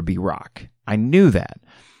AC/DC Let There Be Rock. I knew that.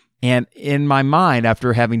 And in my mind,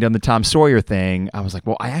 after having done the Tom Sawyer thing, I was like,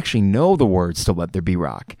 well, I actually know the words to Let There Be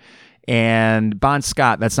Rock. And Bon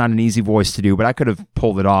Scott, that's not an easy voice to do, but I could have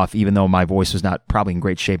pulled it off, even though my voice was not probably in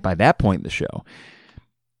great shape by that point in the show.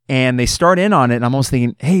 And they start in on it, and I'm almost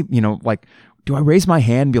thinking, hey, do I raise my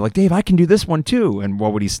hand and be like, Dave, I can do this one too? And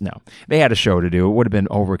what would he say? No, they had a show to do. It would have been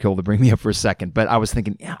overkill to bring me up for a second. But I was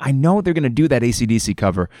thinking, yeah, I know they're going to do that AC/DC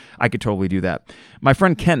cover. I could totally do that. My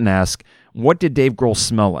friend Kenton asked, what did Dave Grohl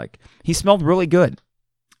smell like? He smelled really good.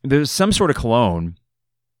 There's some sort of cologne.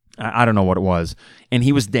 I don't know what it was. And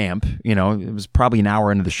he was damp. It was probably an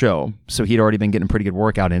hour into the show. So he'd already been getting a pretty good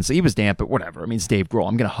workout in. So he was damp, but whatever. I mean, it's Dave Grohl.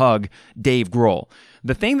 I'm going to hug Dave Grohl.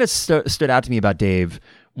 The thing that stood out to me about Dave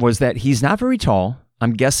was that he's not very tall.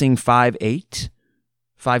 I'm guessing 5'8",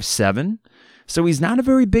 5'7". So he's not a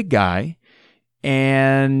very big guy.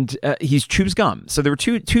 And he chews gum. So there were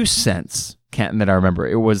two scents, Kenton, that I remember.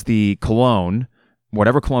 It was the cologne,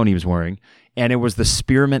 whatever cologne he was wearing, and it was the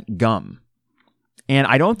spearmint gum. And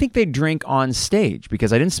I don't think they drink on stage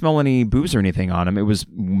because I didn't smell any booze or anything on him. It was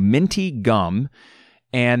minty gum.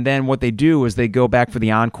 And then what they do is they go back for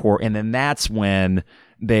the encore, and then that's when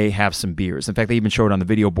they have some beers. In fact, they even showed on the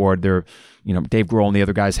video board, they're, Dave Grohl and the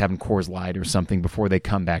other guys having Coors Light or something before they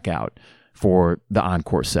come back out for the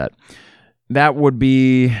encore set. That would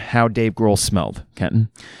be how Dave Grohl smelled, Kenton.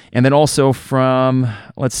 And then also from,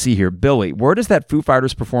 let's see here, Billy, where does that Foo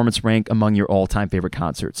Fighters performance rank among your all-time favorite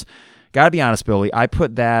concerts? Got to be honest, Billy, I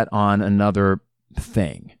put that on another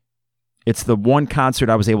thing. It's the one concert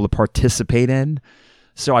I was able to participate in,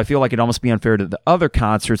 so I feel like it'd almost be unfair to the other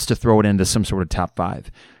concerts to throw it into some sort of top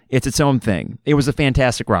 5. It's its own thing. It was a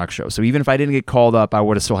fantastic rock show, so even if I didn't get called up, I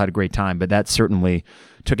would have still had a great time, but that certainly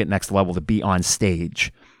took it next level to be on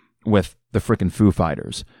stage with the frickin' Foo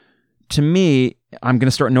Fighters. To me, I'm going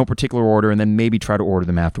to start in no particular order and then maybe try to order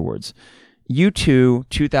them afterwards. U2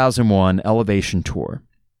 2001 Elevation Tour,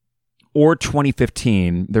 or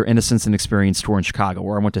 2015, their Innocence and Experience Tour in Chicago,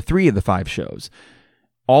 where I went to 3 of the 5 shows.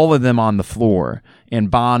 All of them on the floor,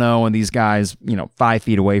 and Bono and these guys, 5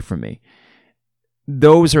 feet away from me.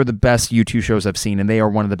 Those are the best U2 shows I've seen, and they are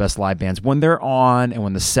one of the best live bands. When they're on and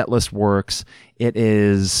when the set list works, it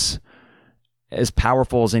is as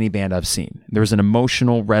powerful as any band I've seen. There's an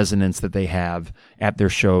emotional resonance that they have at their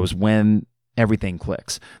shows when everything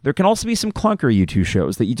clicks. There can also be some clunker U2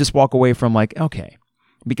 shows that you just walk away from like, okay.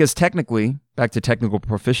 Because technically, back to technical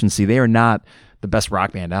proficiency, they are not the best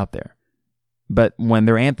rock band out there. But when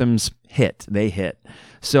their anthems hit, they hit.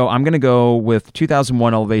 So I'm going to go with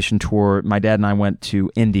 2001 Elevation Tour. My dad and I went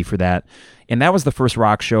to Indy for that. And that was the first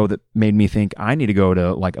rock show that made me think I need to go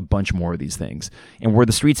to like a bunch more of these things. And Where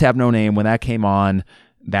the Streets Have No Name, when that came on,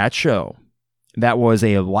 that show, that was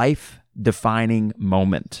a life-defining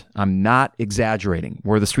moment. I'm not exaggerating.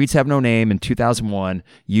 Where the Streets Have No Name in 2001,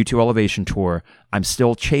 U2 Elevation Tour, I'm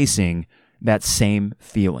still chasing that same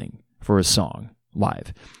feeling for a song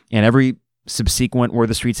live. And every subsequent Where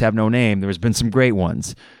the Streets Have No Name, there's been some great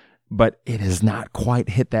ones, but it has not quite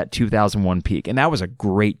hit that 2001 peak. And that was a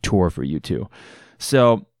great tour for U2.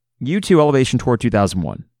 So U2 Elevation Tour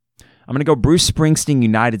 2001. I'm going to go Bruce Springsteen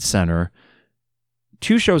United Center.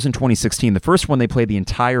 2 shows in 2016. The first one, they played the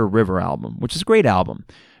entire River album, which is a great album,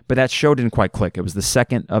 but that show didn't quite click. It was the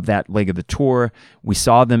second of that leg of the tour. We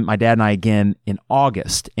saw them, my dad and I, again in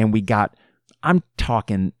August, and we got, I'm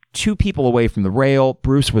talking 2 people away from the rail.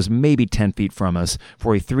 Bruce was maybe 10 feet from us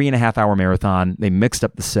for a 3.5-hour marathon. They mixed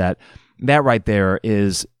up the set. That right there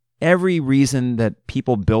is every reason that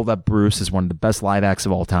people build up Bruce as one of the best live acts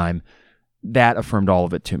of all time. That affirmed all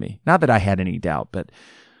of it to me. Not that I had any doubt, but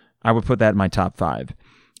I would put that in my top 5.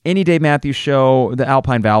 Any Dave Matthews show, the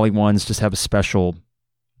Alpine Valley ones just have a special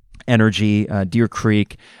energy. Deer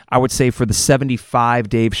Creek, I would say for the 75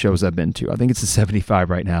 Dave shows I've been to, I think it's the 75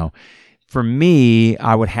 right now. For me,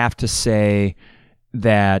 I would have to say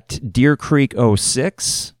that Deer Creek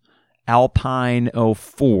 06, Alpine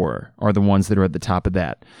 04 are the ones that are at the top of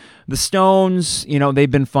that. The Stones,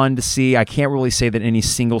 they've been fun to see. I can't really say that any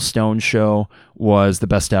single Stones show was the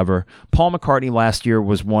best ever. Paul McCartney last year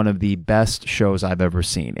was one of the best shows I've ever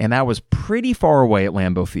seen, and that was pretty far away at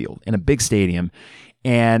Lambeau Field in a big stadium.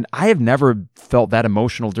 And I have never felt that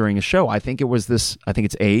emotional during a show. I think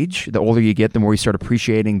it's age. The older you get, the more you start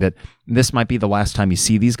appreciating that this might be the last time you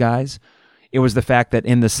see these guys. It was the fact that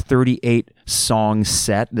in this 38-song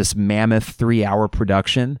set, this mammoth 3-hour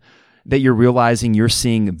production, that you're realizing you're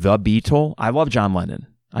seeing the Beatle. I love John Lennon.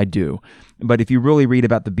 I do. But if you really read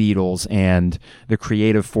about the Beatles and the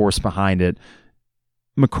creative force behind it,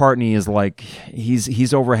 McCartney is like,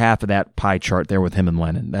 he's over half of that pie chart there with him and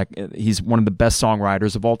Lennon. He's one of the best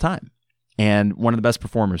songwriters of all time and one of the best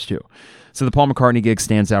performers too. So the Paul McCartney gig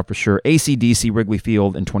stands out for sure. AC/DC Wrigley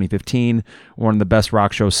Field in 2015, one of the best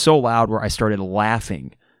rock shows, so loud where I started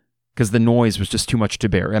laughing because the noise was just too much to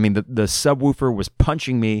bear. I mean, the subwoofer was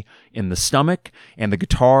punching me in the stomach, and the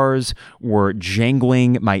guitars were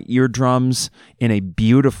jangling my eardrums in a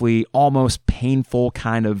beautifully, almost painful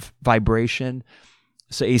kind of vibration.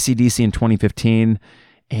 So AC/DC in 2015,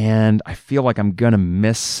 and I feel like I'm going to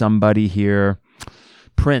miss somebody here.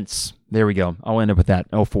 Prince, there we go. I'll end up with that,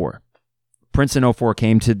 04. Prince in 04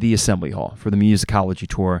 came to the Assembly Hall for the Musicology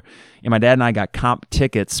Tour, and my dad and I got comp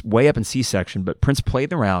tickets way up in C-section, but Prince played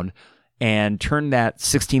the round and turned that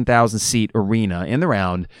 16,000-seat arena in the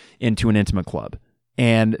round into an intimate club.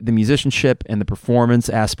 And the musicianship and the performance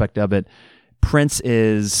aspect of it, Prince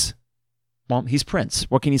is, well, he's Prince.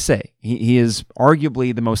 What can you say? He is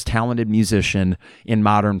arguably the most talented musician in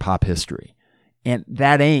modern pop history. And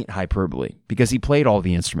that ain't hyperbole because he played all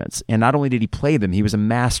the instruments. And not only did he play them, he was a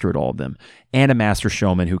master at all of them and a master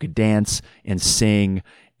showman who could dance and sing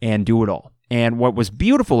and do it all. And what was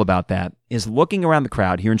beautiful about that is looking around the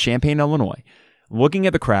crowd here in Champaign, Illinois, looking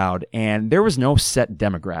at the crowd, and there was no set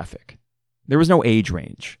demographic. There was no age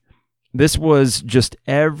range. This was just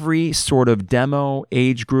every sort of demo,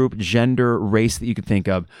 age group, gender, race that you could think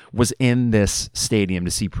of was in this stadium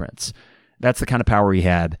to see Prince. That's the kind of power he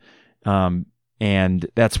had. And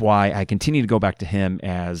that's why I continue to go back to him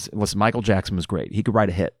as, listen, Michael Jackson was great. He could write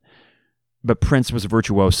a hit. But Prince was a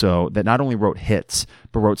virtuoso that not only wrote hits,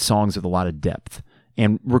 but wrote songs with a lot of depth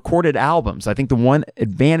and recorded albums. I think the one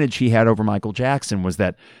advantage he had over Michael Jackson was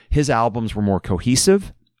that his albums were more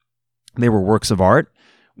cohesive. They were works of art.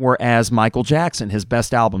 Whereas Michael Jackson, his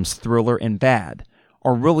best albums, Thriller and Bad,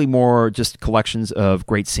 are really more just collections of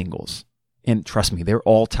great singles. And trust me, they're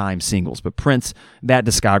all-time singles. But Prince, that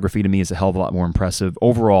discography to me is a hell of a lot more impressive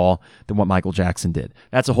overall than what Michael Jackson did.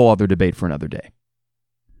 That's a whole other debate for another day.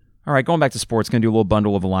 All right, going back to sports, going to do a little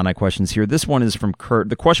bundle of Illini questions here. This one is from Kurt.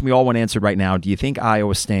 The question we all want answered right now, do you think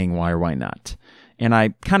Iowa's staying? Why or why not? And I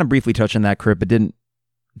kind of briefly touched on that, Kurt, but didn't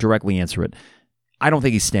directly answer it. I don't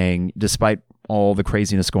think he's staying, despite all the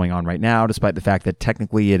craziness going on right now, despite the fact that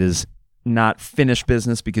technically it is not finished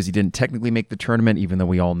business because he didn't technically make the tournament, even though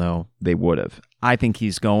we all know they would have. I think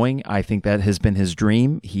he's going. I think that has been his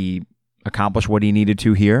dream. He accomplished what he needed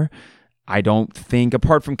to here. I don't think,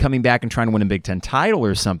 apart from coming back and trying to win a Big Ten title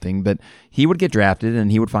or something, but he would get drafted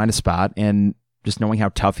and he would find a spot. And just knowing how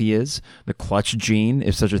tough he is, the clutch gene,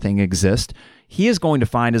 if such a thing exists, he is going to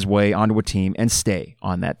find his way onto a team and stay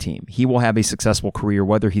on that team. He will have a successful career,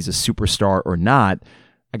 whether he's a superstar or not.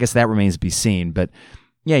 I guess that remains to be seen. But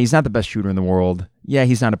yeah, he's not the best shooter in the world. Yeah,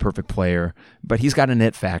 he's not a perfect player, but he's got an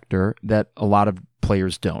it factor that a lot of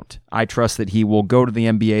players don't. I trust that he will go to the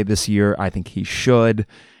NBA this year. I think he should.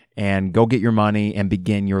 And go get your money and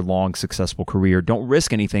begin your long, successful career. Don't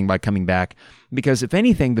risk anything by coming back because, if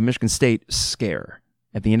anything, the Michigan State scare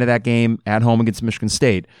at the end of that game at home against Michigan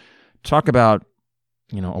State, talk about,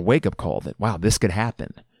 a wake-up call that, wow, this could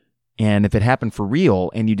happen. And if it happened for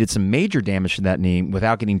real and you did some major damage to that name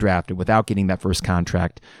without getting drafted, without getting that first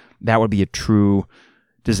contract, that would be a true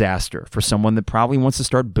disaster for someone that probably wants to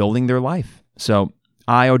start building their life. So,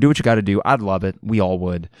 Io, do what you got to do. I'd love it. We all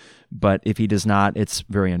would. But if he does not, it's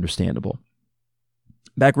very understandable.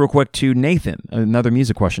 Back real quick to Nathan, another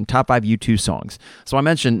music question. Top 5 U2 songs. So I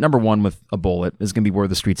mentioned number 1 with a bullet is going to be Where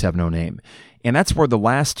the Streets Have No Name. And that's where the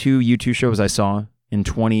last 2 U2 shows I saw in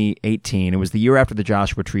 2018. It was the year after the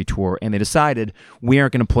Joshua Tree tour, and they decided we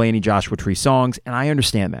aren't going to play any Joshua Tree songs, and I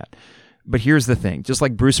understand that. But here's the thing. Just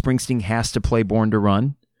like Bruce Springsteen has to play Born to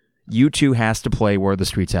Run, U2 has to play Where the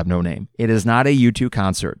Streets Have No Name. It is not a U2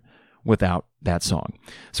 concert without that song.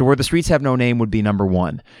 So Where the Streets Have No Name would be number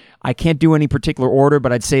 1. I can't do any particular order,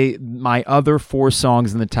 but I'd say my other 4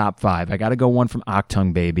 songs in the top 5. I got to go one from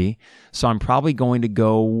Octung Baby. So I'm probably going to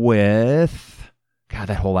go with... God,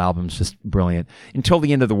 that whole album's just brilliant. Until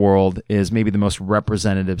the End of the World is maybe the most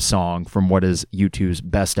representative song from what is U2's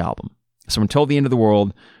best album. So Until the End of the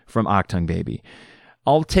World from Octung Baby.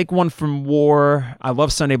 I'll take one from War. I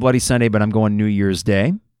love Sunday Bloody Sunday, but I'm going New Year's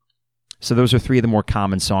Day. So those are 3 of the more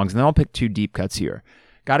common songs. And then I'll pick 2 deep cuts here.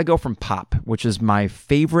 Got to go from Pop, which is my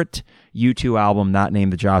favorite U2 album, not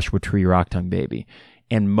named the Joshua Tree or Octung Baby,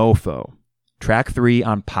 and Mofo, track 3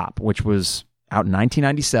 on Pop, which was out in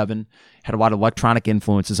 1997, had a lot of electronic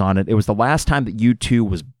influences on it. It was the last time that U2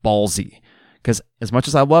 was ballsy, because as much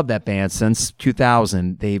as I love that band, since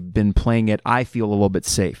 2000, they've been playing it, I feel, a little bit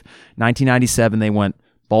safe. 1997, they went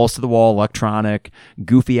balls to the wall, electronic,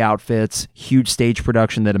 goofy outfits, huge stage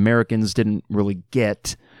production that Americans didn't really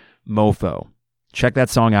get. Mofo. Check that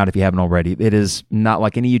song out if you haven't already. It is not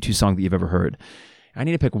like any U2 song that you've ever heard. I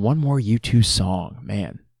need to pick one more U2 song,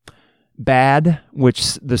 man. Bad,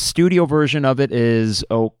 which the studio version of it is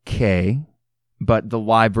okay, but the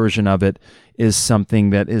live version of it is something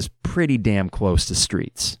that is pretty damn close to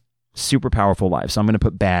Streets. Super powerful live. So I'm going to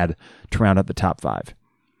put Bad to round out the top 5.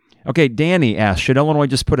 Okay, Danny asked, should Illinois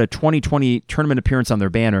just put a 2020 tournament appearance on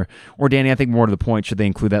their banner? Or Danny, I think more to the point, should they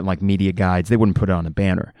include that in like media guides? They wouldn't put it on a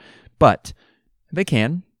banner. But they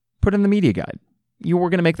can put in the media guide. You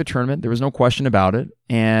were going to make the tournament. There was no question about it.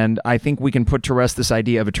 And I think we can put to rest this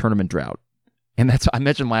idea of a tournament drought. And that's, I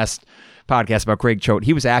mentioned last podcast about Craig Choate.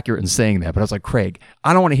 He was accurate in saying that, but I was like, Craig,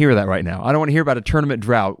 I don't want to hear that right now. I don't want to hear about a tournament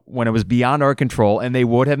drought when it was beyond our control and they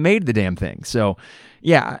would have made the damn thing. So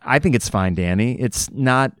yeah, I think it's fine, Danny. It's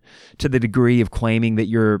not to the degree of claiming that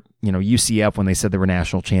you're, UCF when they said they were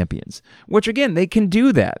national champions, which again, they can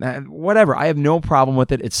do that. Whatever. I have no problem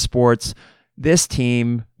with it. It's sports. This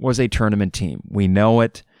team was a tournament team. We know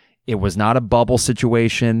it. It was not a bubble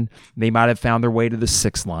situation. They might have found their way to the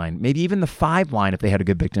 6 line, maybe even the 5 line if they had a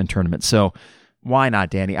good Big Ten tournament. So why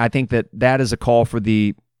not, Danny? I think that is a call for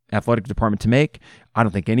the athletic department to make. I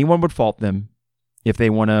don't think anyone would fault them if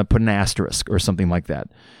they want to put an asterisk or something like that.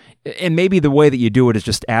 And maybe the way that you do it is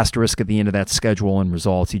just asterisk at the end of that schedule and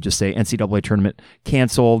results. You just say NCAA tournament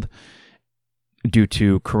canceled due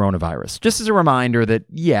to coronavirus. Just as a reminder that,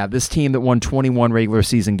 yeah, this team that won 21 regular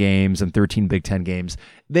season games and 13 Big Ten games,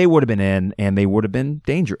 they would have been in, and they would have been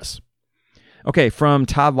dangerous. Okay, from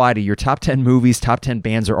Todd Leidy, your top 10 movies, top 10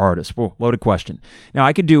 bands or artists. Whoa, loaded question. Now,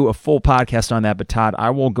 I could do a full podcast on that, but Todd, I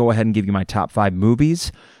will go ahead and give you my top 5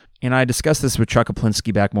 movies. And I discussed this with Chuck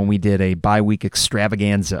Kaplinski back when we did a bi-week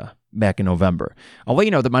extravaganza back in November. I'll let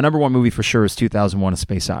you know that my number 1 movie for sure is 2001: A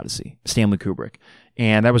Space Odyssey, Stanley Kubrick.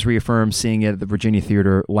 And that was reaffirmed seeing it at the Virginia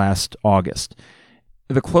Theater last August.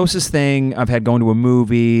 The closest thing I've had going to a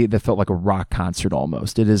movie that felt like a rock concert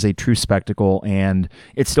almost. It is a true spectacle, and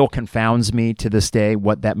it still confounds me to this day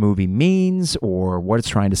what that movie means or what it's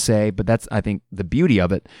trying to say, but that's, I think, the beauty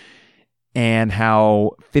of it, and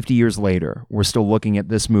how 50 years later, we're still looking at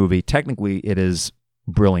this movie. Technically, it is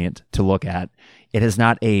brilliant to look at. It has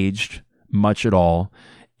not aged much at all.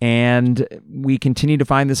 And we continue to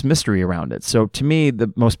find this mystery around it. So to me,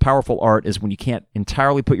 the most powerful art is when you can't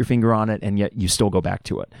entirely put your finger on it, and yet you still go back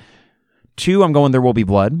to it. 2, I'm going There Will Be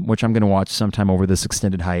Blood, which I'm going to watch sometime over this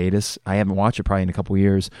extended hiatus. I haven't watched it probably in a couple of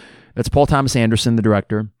years. That's Paul Thomas Anderson, the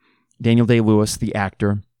director, Daniel Day-Lewis, the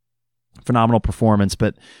actor. Phenomenal performance,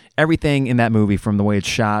 but everything in that movie, from the way it's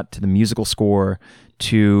shot to the musical score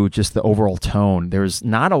to just the overall tone, there's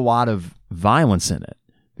not a lot of violence in it.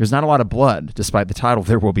 There's not a lot of blood, despite the title,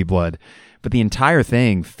 There Will Be Blood. But the entire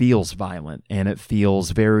thing feels violent, and it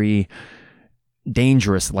feels very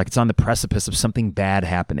dangerous, like it's on the precipice of something bad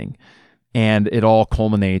happening. And it all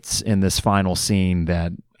culminates in this final scene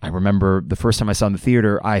that I remember the first time I saw in the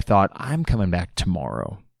theater, I thought, I'm coming back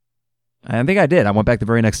tomorrow. I think I did. I went back the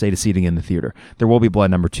very next day to see it again in the theater. There Will Be Blood,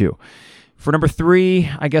 number 2. For number 3,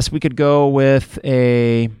 I guess we could go with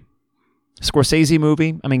a Scorsese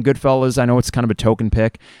movie. I mean, Goodfellas, I know it's kind of a token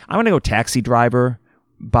pick. I'm going to go Taxi Driver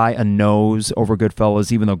by a nose over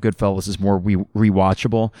Goodfellas, even though Goodfellas is more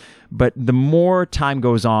rewatchable. But the more time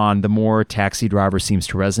goes on, the more Taxi Driver seems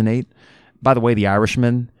to resonate. By the way, The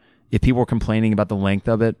Irishman, if people were complaining about the length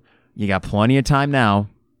of it, you got plenty of time now.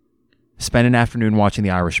 Spend an afternoon watching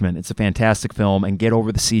The Irishman. It's a fantastic film, and get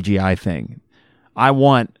over the CGI thing. I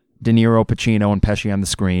want De Niro, Pacino, and Pesci on the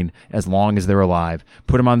screen as long as they're alive.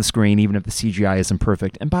 Put them on the screen even if the CGI isn't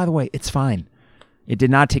perfect. And by the way, it's fine. It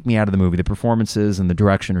did not take me out of the movie. The performances and the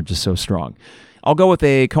direction are just so strong. I'll go with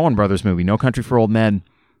a Coen Brothers movie, No Country for Old Men,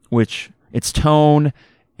 which its tone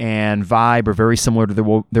and vibe are very similar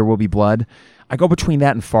to There Will Be Blood. I go between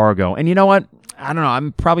that and Fargo. And you know what? I don't know.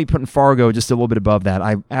 I'm probably putting Fargo just a little bit above that.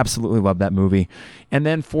 I absolutely love that movie. And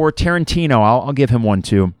then for Tarantino, I'll give him one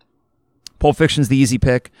too. Pulp Fiction's the easy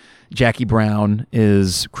pick. Jackie Brown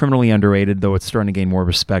is criminally underrated, though it's starting to gain more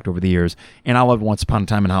respect over the years. And I loved Once Upon a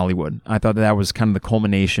Time in Hollywood. I thought that was kind of the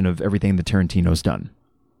culmination of everything that Tarantino's done.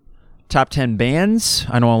 Top 10 bands.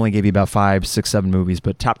 I know I only gave you about 5, 6, 7 movies,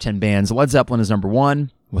 but top 10 bands. Led Zeppelin is number 1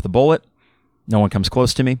 with a bullet. No one comes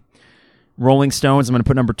close to me. Rolling Stones, I'm going to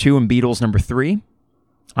put number 2, and Beatles number 3.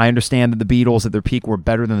 I understand that the Beatles at their peak were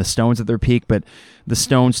better than the Stones at their peak, but the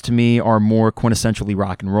Stones to me are more quintessentially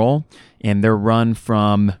rock and roll, and their run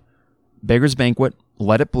from Beggar's Banquet,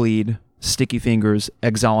 Let It Bleed, Sticky Fingers,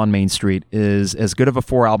 Exile on Main Street is as good of a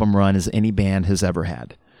 4-album run as any band has ever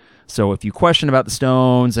had. So if you question about the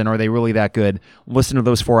Stones and are they really that good, listen to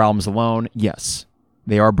those 4 albums alone. Yes,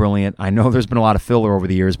 they are brilliant. I know there's been a lot of filler over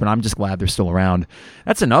the years, but I'm just glad they're still around.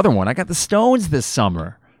 That's another one. I got the Stones this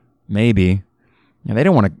summer. Maybe. Yeah, they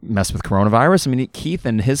don't want to mess with coronavirus. I mean, Keith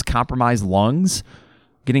and his compromised lungs,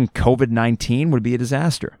 getting COVID-19 would be a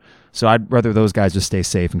disaster. So I'd rather those guys just stay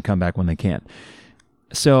safe and come back when they can.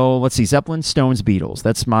 So let's see, Zeppelin, Stones, Beatles.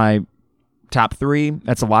 That's my top 3.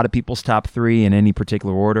 That's a lot of people's top 3 in any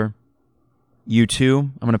particular order. U2,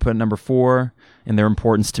 I'm going to put at number 4, and their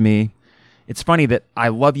importance to me. It's funny that I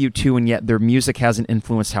love U2, and yet their music hasn't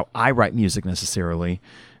influenced how I write music necessarily,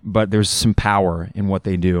 but there's some power in what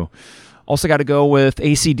they do. Also got to go with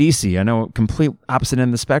AC/DC. I know complete opposite end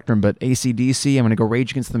of the spectrum, but AC/DC, I'm going to go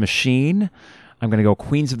Rage Against the Machine. I'm going to go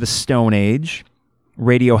Queens of the Stone Age.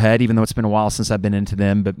 Radiohead, even though it's been a while since I've been into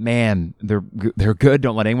them, but man, they're good.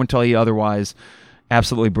 Don't let anyone tell you otherwise.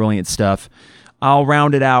 Absolutely brilliant stuff. I'll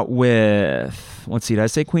round it out with, let's see, did I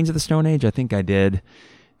say Queens of the Stone Age? I think I did.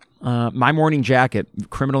 My Morning Jacket,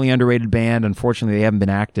 criminally underrated band. Unfortunately, they haven't been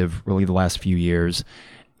active really the last few years.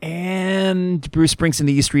 And Bruce Springsteen,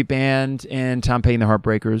 the E Street Band, and Tom Petty and the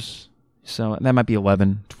Heartbreakers. So that might be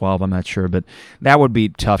 11, 12, I'm not sure. But that would be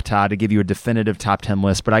tough, Todd, to give you a definitive top 10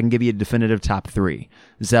 list. But I can give you a definitive top 3.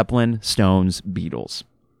 Zeppelin, Stones, Beatles.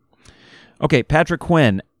 Okay, Patrick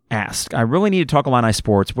Quinn asked, I really need to talk Illini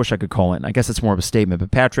sports. Wish I could call in. I guess it's more of a statement. But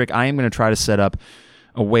Patrick, I am going to try to set up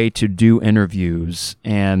a way to do interviews.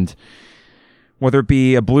 And whether it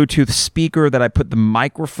be a Bluetooth speaker that I put the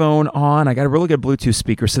microphone on, I got a really good Bluetooth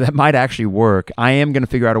speaker, so that might actually work. I am going to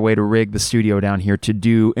figure out a way to rig the studio down here to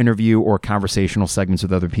do interview or conversational segments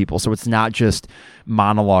with other people. So it's not just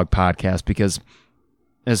monologue podcast, because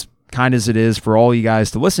as kind as it is for all you guys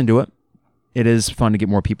to listen to it, it is fun to get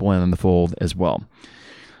more people in on the fold as well.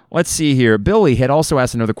 Let's see here. Billy had also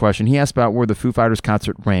asked another question. He asked about where the Foo Fighters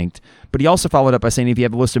concert ranked, but he also followed up by saying, if you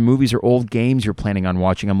have a list of movies or old games you're planning on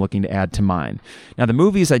watching, I'm looking to add to mine. Now, the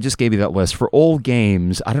movies, I just gave you that list. For old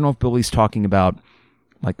games, I don't know if Billy's talking about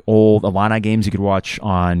like old Illini games you could watch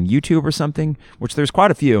on YouTube or something, which there's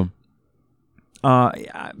quite a few.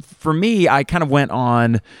 For me, I kind of went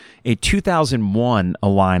on a 2001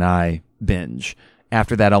 Illini binge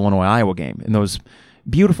after that Illinois-Iowa game. And those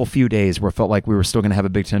beautiful few days where it felt like we were still going to have a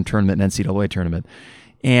Big Ten tournament and NCAA tournament.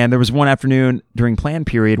 And there was one afternoon during plan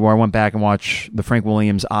period where I went back and watched the Frank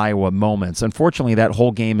Williams Iowa moments. Unfortunately, that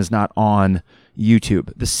whole game is not on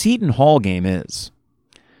YouTube. The Seton Hall game is.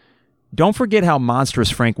 Don't forget how monstrous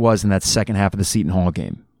Frank was in that second half of the Seton Hall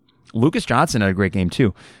game. Lucas Johnson had a great game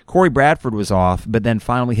too. Corey Bradford was off, but then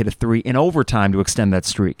finally hit a 3 in overtime to extend that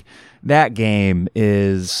streak. That game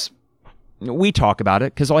is... We talk about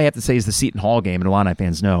it because all you have to say is the Seton Hall game, and Illini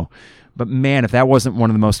fans know. But man, if that wasn't one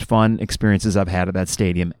of the most fun experiences I've had at that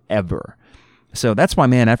stadium ever. So that's why,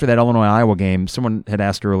 man, after that Illinois-Iowa game, someone had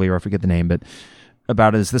asked earlier, I forget the name, but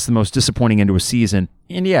about is this the most disappointing end to a season?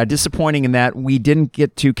 And yeah, disappointing in that we didn't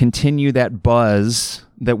get to continue that buzz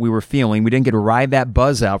that we were feeling. We didn't get to ride that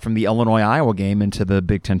buzz out from the Illinois-Iowa game into the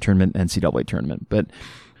Big Ten tournament, NCAA tournament. But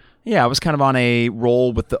yeah, I was kind of on a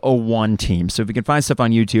roll with the 01 team. So if you can find stuff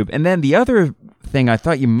on YouTube. And then the other thing I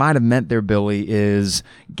thought you might have meant there, Billy, is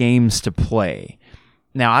games to play.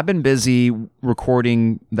 Now, I've been busy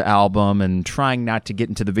recording the album and trying not to get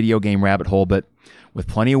into the video game rabbit hole, but with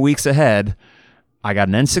plenty of weeks ahead, I got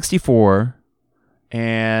an N64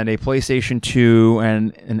 and a PlayStation 2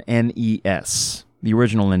 and an NES, the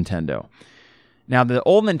original Nintendo. Now, the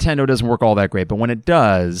old Nintendo doesn't work all that great, but when it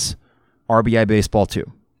does, RBI Baseball 2.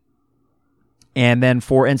 And then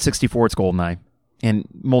for N64, it's GoldenEye. And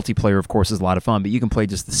multiplayer, of course, is a lot of fun, but you can play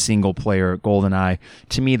just the single-player GoldenEye.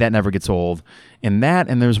 To me, that never gets old. And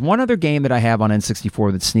there's one other game that I have on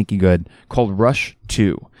N64 that's sneaky good called Rush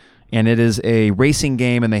 2. And it is a racing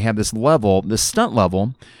game, and they have this level, this stunt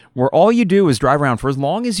level, where all you do is drive around for as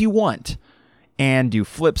long as you want and do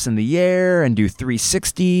flips in the air and do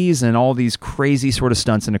 360s and all these crazy sort of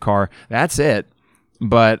stunts in a car. That's it.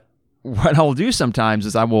 But what I'll do sometimes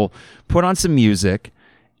is I will put on some music,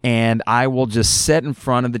 and I will just sit in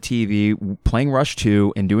front of the TV playing Rush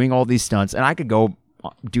 2 and doing all these stunts, and I could go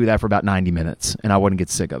do that for about 90 minutes, and I wouldn't get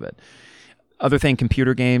sick of it. Other thing,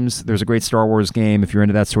 computer games. There's a great Star Wars game, if you're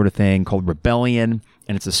into that sort of thing, called Rebellion,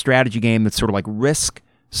 and it's a strategy game that's sort of like Risk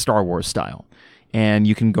Star Wars style. And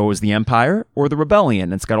you can go as the Empire or the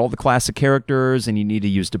Rebellion. It's got all the classic characters, and you need to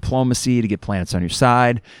use diplomacy to get planets on your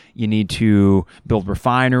side. You need to build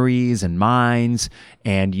refineries and mines,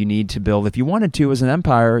 and you need to build, if you wanted to, as an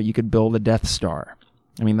Empire, you could build a Death Star.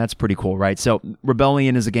 I mean, that's pretty cool, right? So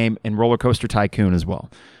Rebellion is a game, and Roller Coaster Tycoon as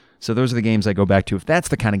well. So those are the games I go back to, if that's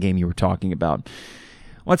the kind of game you were talking about.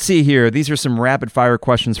 Let's see here. These are some rapid-fire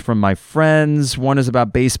questions from my friends. One is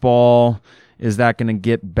about baseball. Is that going to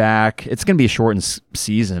get back? It's going to be a shortened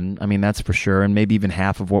season. I mean, that's for sure, and maybe even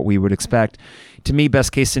half of what we would expect. To me,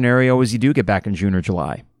 best case scenario is you do get back in June or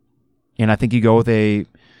July. And I think you go with a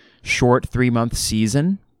short 3-month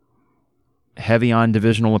season, heavy on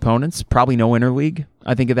divisional opponents, probably no interleague,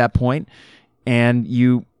 I think, at that point. And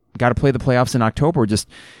you got to play the playoffs in October. Just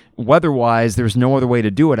weather-wise, there's no other way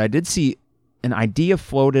to do it. I did see an idea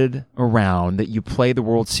floated around that you play the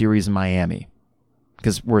World Series in Miami,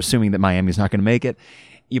 because we're assuming that Miami's not going to make it.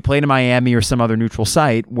 You play to Miami or some other neutral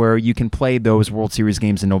site where you can play those World Series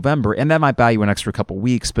games in November, and that might buy you an extra couple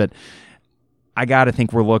weeks, but I got to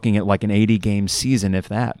think we're looking at like an 80-game season, if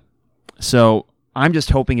that. So I'm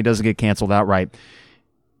just hoping it doesn't get canceled outright.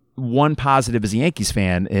 One positive as a Yankees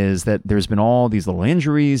fan is that there's been all these little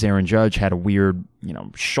injuries. Aaron Judge had a weird,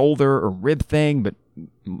 shoulder or rib thing, but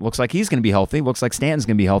looks like he's going to be healthy. Looks like Stanton's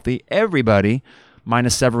going to be healthy. Everybody,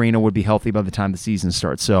 minus Severino, would be healthy by the time the season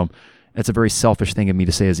starts. So it's a very selfish thing of me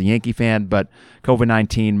to say as a Yankee fan, but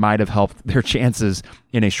COVID-19 might have helped their chances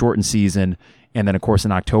in a shortened season. And then, of course,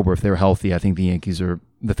 in October, if they're healthy, I think the Yankees are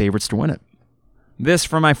the favorites to win it. This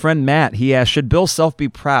from my friend Matt. He asked, should Bill Self be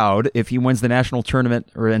proud if he wins the national tournament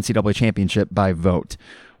or NCAA championship by vote?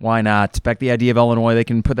 Why not? Back to the idea of Illinois, they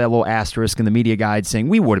can put that little asterisk in the media guide saying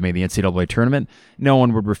we would have made the NCAA tournament. No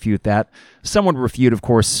one would refute that. Some would refute, of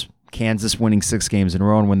course, Kansas winning 6 games in a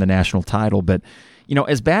row and win the national title. But,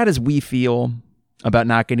 as bad as we feel about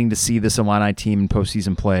not getting to see this Illini team in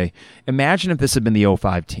postseason play, imagine if this had been the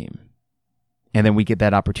 05 team and then we get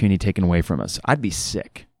that opportunity taken away from us. I'd be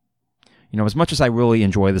sick. As much as I really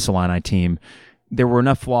enjoy this Illini team, there were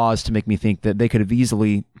enough flaws to make me think that they could have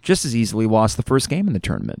just as easily lost the first game in the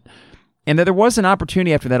tournament. And that there was an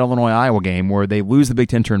opportunity after that Illinois-Iowa game where they lose the Big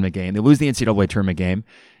Ten tournament game, they lose the NCAA tournament game,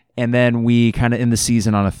 and then we kind of end the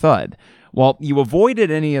season on a thud. Well, you avoided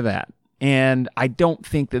any of that, and I don't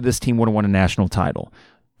think that this team would have won a national title.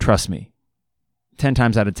 Trust me. 10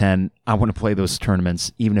 times out of 10, I want to play those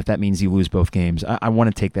tournaments, even if that means you lose both games. I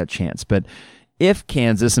want to take that chance. But if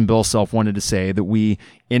Kansas and Bill Self wanted to say that we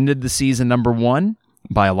ended the season number 1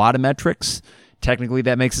 by a lot of metrics, technically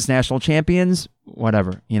that makes us national champions,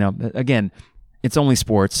 whatever. Again, it's only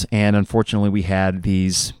sports, and unfortunately we had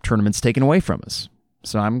these tournaments taken away from us.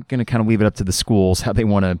 So I'm going to kind of leave it up to the schools how they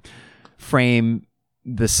want to frame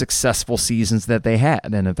the successful seasons that they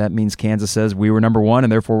had. And if that means Kansas says we were number 1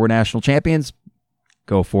 and therefore we're national champions,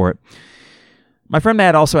 go for it. My friend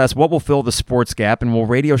Matt also asked, what will fill the sports gap, and will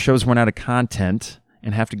radio shows run out of content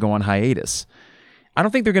and have to go on hiatus? I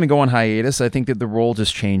don't think they're going to go on hiatus. I think that the role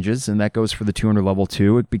just changes, and that goes for the 200 level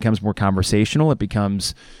too. It becomes more conversational. It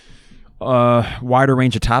becomes a wider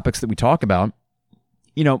range of topics that we talk about.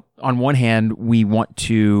 On one hand, we want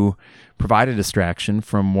to provide a distraction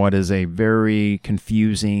from what is a very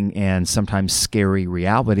confusing and sometimes scary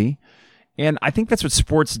reality. And I think that's what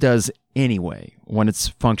sports does anyway, when it's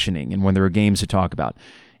functioning and when there are games to talk about,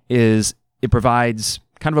 is it provides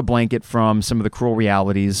kind of a blanket from some of the cruel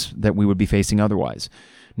realities that we would be facing otherwise.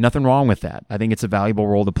 Nothing wrong with that. I think it's a valuable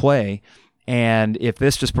role to play. And if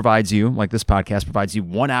this just provides you, like this podcast provides you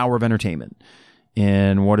 1 hour of entertainment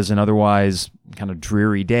in what is an otherwise kind of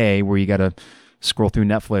dreary day where you got to scroll through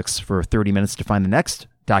Netflix for 30 minutes to find the next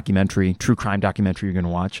documentary, true crime documentary you're going to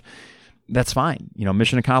watch, that's fine.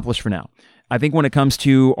 Mission accomplished for now. I think when it comes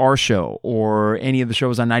to our show or any of the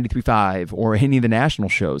shows on 93.5 or any of the national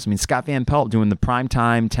shows, Scott Van Pelt doing the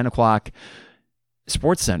primetime 10 o'clock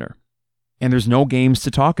Sports Center, and there's no games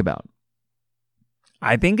to talk about.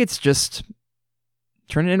 I think it's just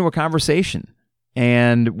turn it into a conversation.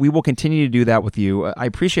 And we will continue to do that with you. I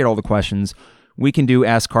appreciate all the questions. We can do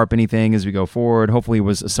Ask Carp Anything as we go forward. Hopefully it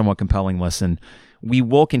was a somewhat compelling listen. We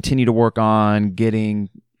will continue to work on getting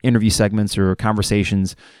interview segments or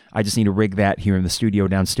conversations. I just need to rig that here in the studio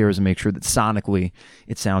downstairs and make sure that sonically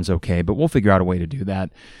it sounds okay. But we'll figure out a way to do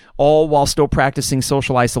that, all while still practicing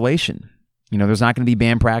social isolation. There's not going to be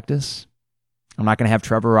band practice. I'm not going to have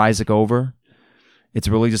Trevor or Isaac over. It's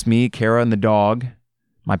really just me, Kara, and the dog.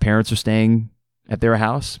 My parents are staying at their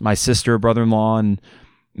house. My sister, brother-in-law, and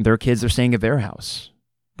their kids are staying at their house.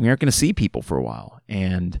 We aren't going to see people for a while.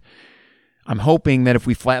 And I'm hoping that if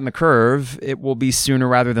we flatten the curve, it will be sooner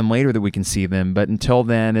rather than later that we can see them. But until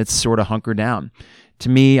then, it's sort of hunkered down. To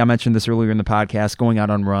me, I mentioned this earlier in the podcast, going out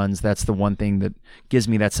on runs, that's the one thing that gives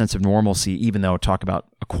me that sense of normalcy, even though talk about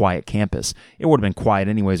a quiet campus. It would have been quiet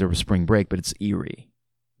anyways over spring break, but it's eerie.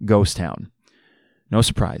 Ghost town. No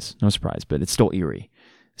surprise, but it's still eerie.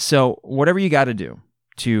 So whatever you got to do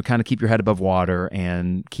to kind of keep your head above water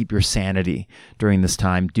and keep your sanity during this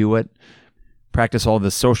time, do it. Practice all the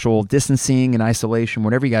social distancing and isolation,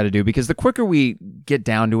 whatever you got to do, because the quicker we get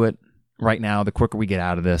down to it right now, the quicker we get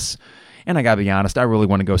out of this. And I got to be honest, I really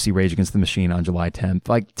want to go see Rage Against the Machine on July 10th.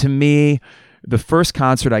 Like, to me, the first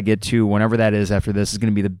concert I get to, whenever that is after this, is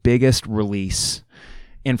going to be the biggest release.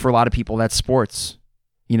 And for a lot of people, that's sports.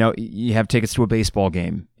 You have tickets to a baseball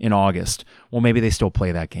game in August. Well, maybe they still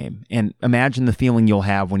play that game. And imagine the feeling you'll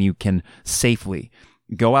have when you can safely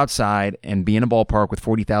go outside and be in a ballpark with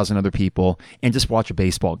 40,000 other people and just watch a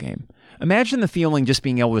baseball game. Imagine the feeling just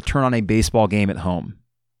being able to turn on a baseball game at home.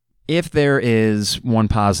 If there is one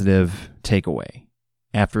positive takeaway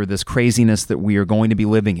after this craziness that we are going to be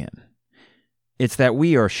living in, it's that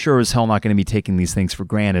we are sure as hell not going to be taking these things for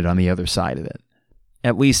granted on the other side of it.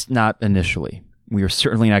 At least not initially. We are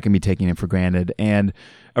certainly not going to be taking it for granted and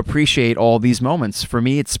appreciate all these moments. For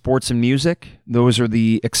me, it's sports and music. Those are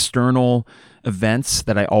the external events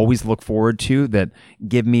that I always look forward to that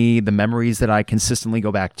give me the memories that I consistently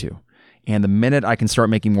go back to. And the minute I can start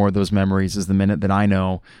making more of those memories is the minute that I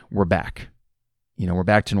know we're back. We're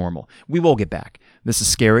back to normal. We will get back. This is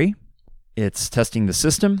scary. It's testing the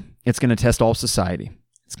system. It's going to test all society.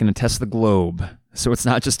 It's going to test the globe. So it's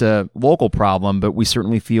not just a local problem, but we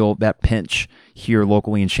certainly feel that pinch here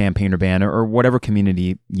locally in Champaign-Urbana or whatever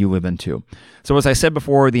community you live into. So as I said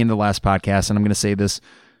before at the end of the last podcast, and I'm going to say this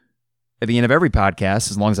at the end of every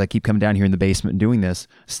podcast, as long as I keep coming down here in the basement and doing this,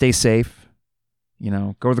 stay safe.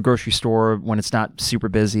 Go to the grocery store when it's not super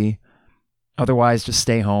busy. Otherwise, just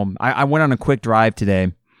stay home. I went on a quick drive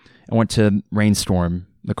today. I went to Rainstorm,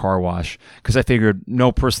 the car wash, because I figured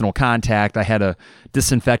no personal contact. I had a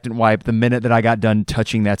disinfectant wipe. The minute that I got done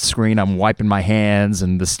touching that screen, I'm wiping my hands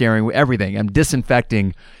and the steering wheel, everything. I'm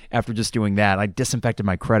disinfecting after just doing that. I disinfected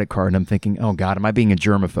my credit card, and I'm thinking, oh God, am I being a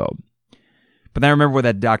germaphobe? But then I remember what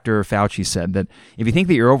that Dr. Fauci said, that if you think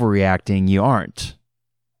that you're overreacting, you aren't.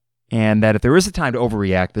 And that if there is a time to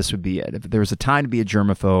overreact, this would be it. If there was a time to be a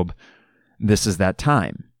germaphobe, this is that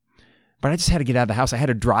time. But I just had to get out of the house. I had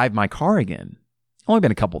to drive my car again. Only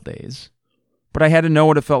been a couple days. But I had to know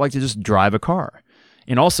what it felt like to just drive a car.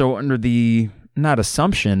 And also under the, not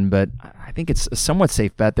assumption, but I think it's a somewhat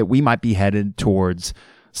safe bet that we might be headed towards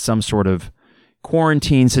some sort of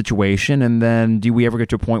quarantine situation. And then do we ever get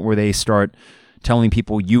to a point where they start telling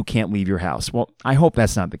people you can't leave your house? Well, I hope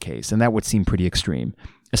that's not the case. And that would seem pretty extreme,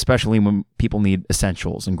 especially when people need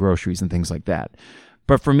essentials and groceries and things like that.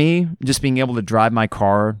 But for me, just being able to drive my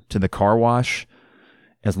car to the car wash,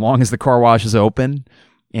 as long as the car wash is open,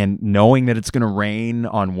 and knowing that it's going to rain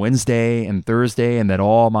on Wednesday and Thursday and that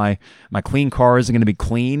all my clean cars are going to be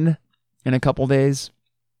clean in a couple days,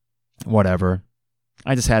 whatever.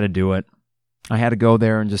 I just had to do it. I had to go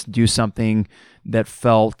there and just do something that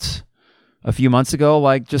felt a few months ago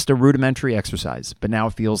like just a rudimentary exercise. But now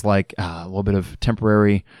it feels like a little bit of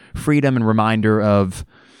temporary freedom and reminder of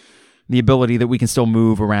the ability that we can still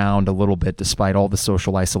move around a little bit despite all the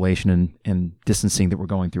social isolation and distancing that we're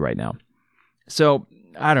going through right now. So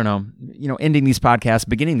I don't know, ending these podcasts,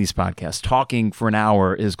 beginning these podcasts, talking for an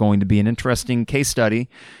hour is going to be an interesting case study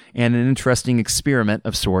and an interesting experiment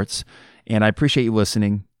of sorts. And I appreciate you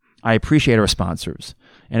listening. I appreciate our sponsors.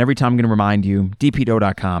 And every time I'm going to remind you,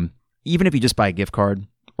 dpdo.com, even if you just buy a gift card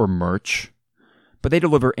or merch, but they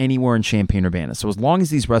deliver anywhere in Champaign-Urbana. So as long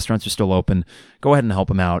as these restaurants are still open, go ahead and help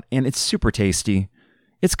them out. And it's super tasty.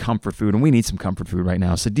 It's comfort food, and we need some comfort food right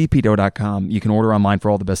now. So dpdo.com, you can order online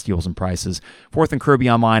for all the best deals and prices. 4th and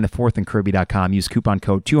Kirby online at 4thandkirby.com. Use coupon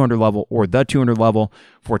code 200level or the 200level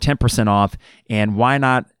for 10% off. And why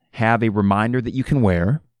not have a reminder that you can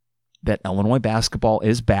wear that Illinois basketball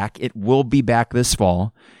is back. It will be back this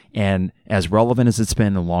fall, and as relevant as it's been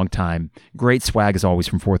in a long time. Great swag as always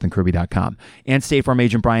from fourthandkirby.com. And State Farm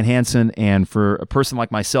agent Brian Hansen. And for a person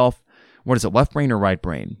like myself, what is it, left brain or right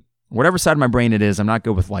brain? Whatever side of my brain it is, I'm not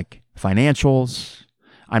good with like financials.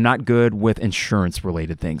 I'm not good with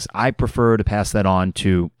insurance-related things. I prefer to pass that on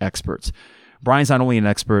to experts. Brian's not only an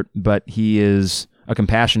expert, but he is a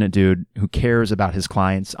compassionate dude who cares about his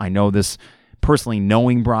clients. I know this personally,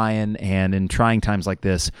 knowing Brian, and in trying times like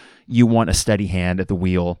this, you want a steady hand at the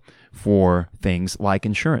wheel for things like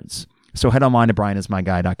insurance. So head online to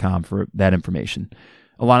brianismyguy.com for that information.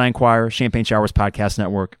 Illini Inquirer, Champagne Showers Podcast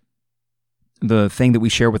Network. The thing that we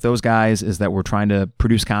share with those guys is that we're trying to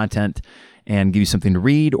produce content and give you something to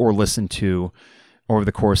read or listen to over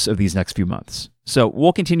the course of these next few months. So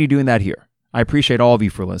we'll continue doing that here. I appreciate all of you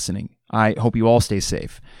for listening. I hope you all stay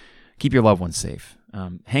safe. Keep your loved ones safe.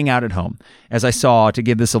 Hang out at home. As I saw, to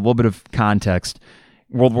give this a little bit of context,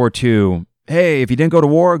 World War II, hey, if you didn't go to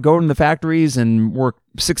war, go in the factories and work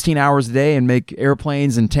 16 hours a day and make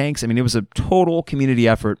airplanes and tanks. I mean, it was a total community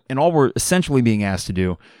effort, and all we're essentially being asked to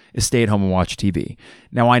do is stay at home and watch TV.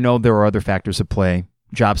 Now, I know there are other factors at play,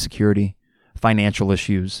 job security, financial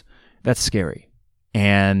issues. That's scary.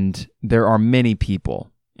 And there are many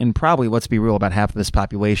people, and probably, let's be real, about half of this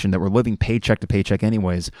population that were living paycheck to paycheck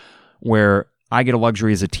anyways, where I get a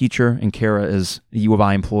luxury as a teacher and Kara is a U of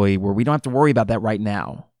I employee where we don't have to worry about that right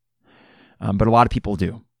now. But a lot of people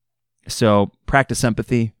do. So practice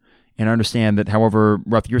empathy and understand that however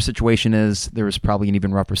rough your situation is, there is probably an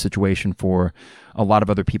even rougher situation for a lot of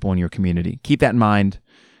other people in your community. Keep that in mind.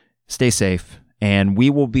 Stay safe. And we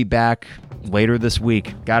will be back later this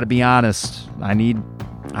week. Got to be honest. I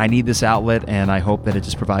need this outlet, and I hope that it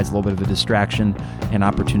just provides a little bit of a distraction and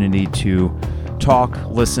opportunity to talk,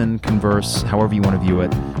 listen, converse, however you want to view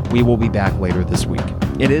it. We will be back later this week.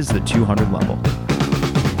 It is the 200 level.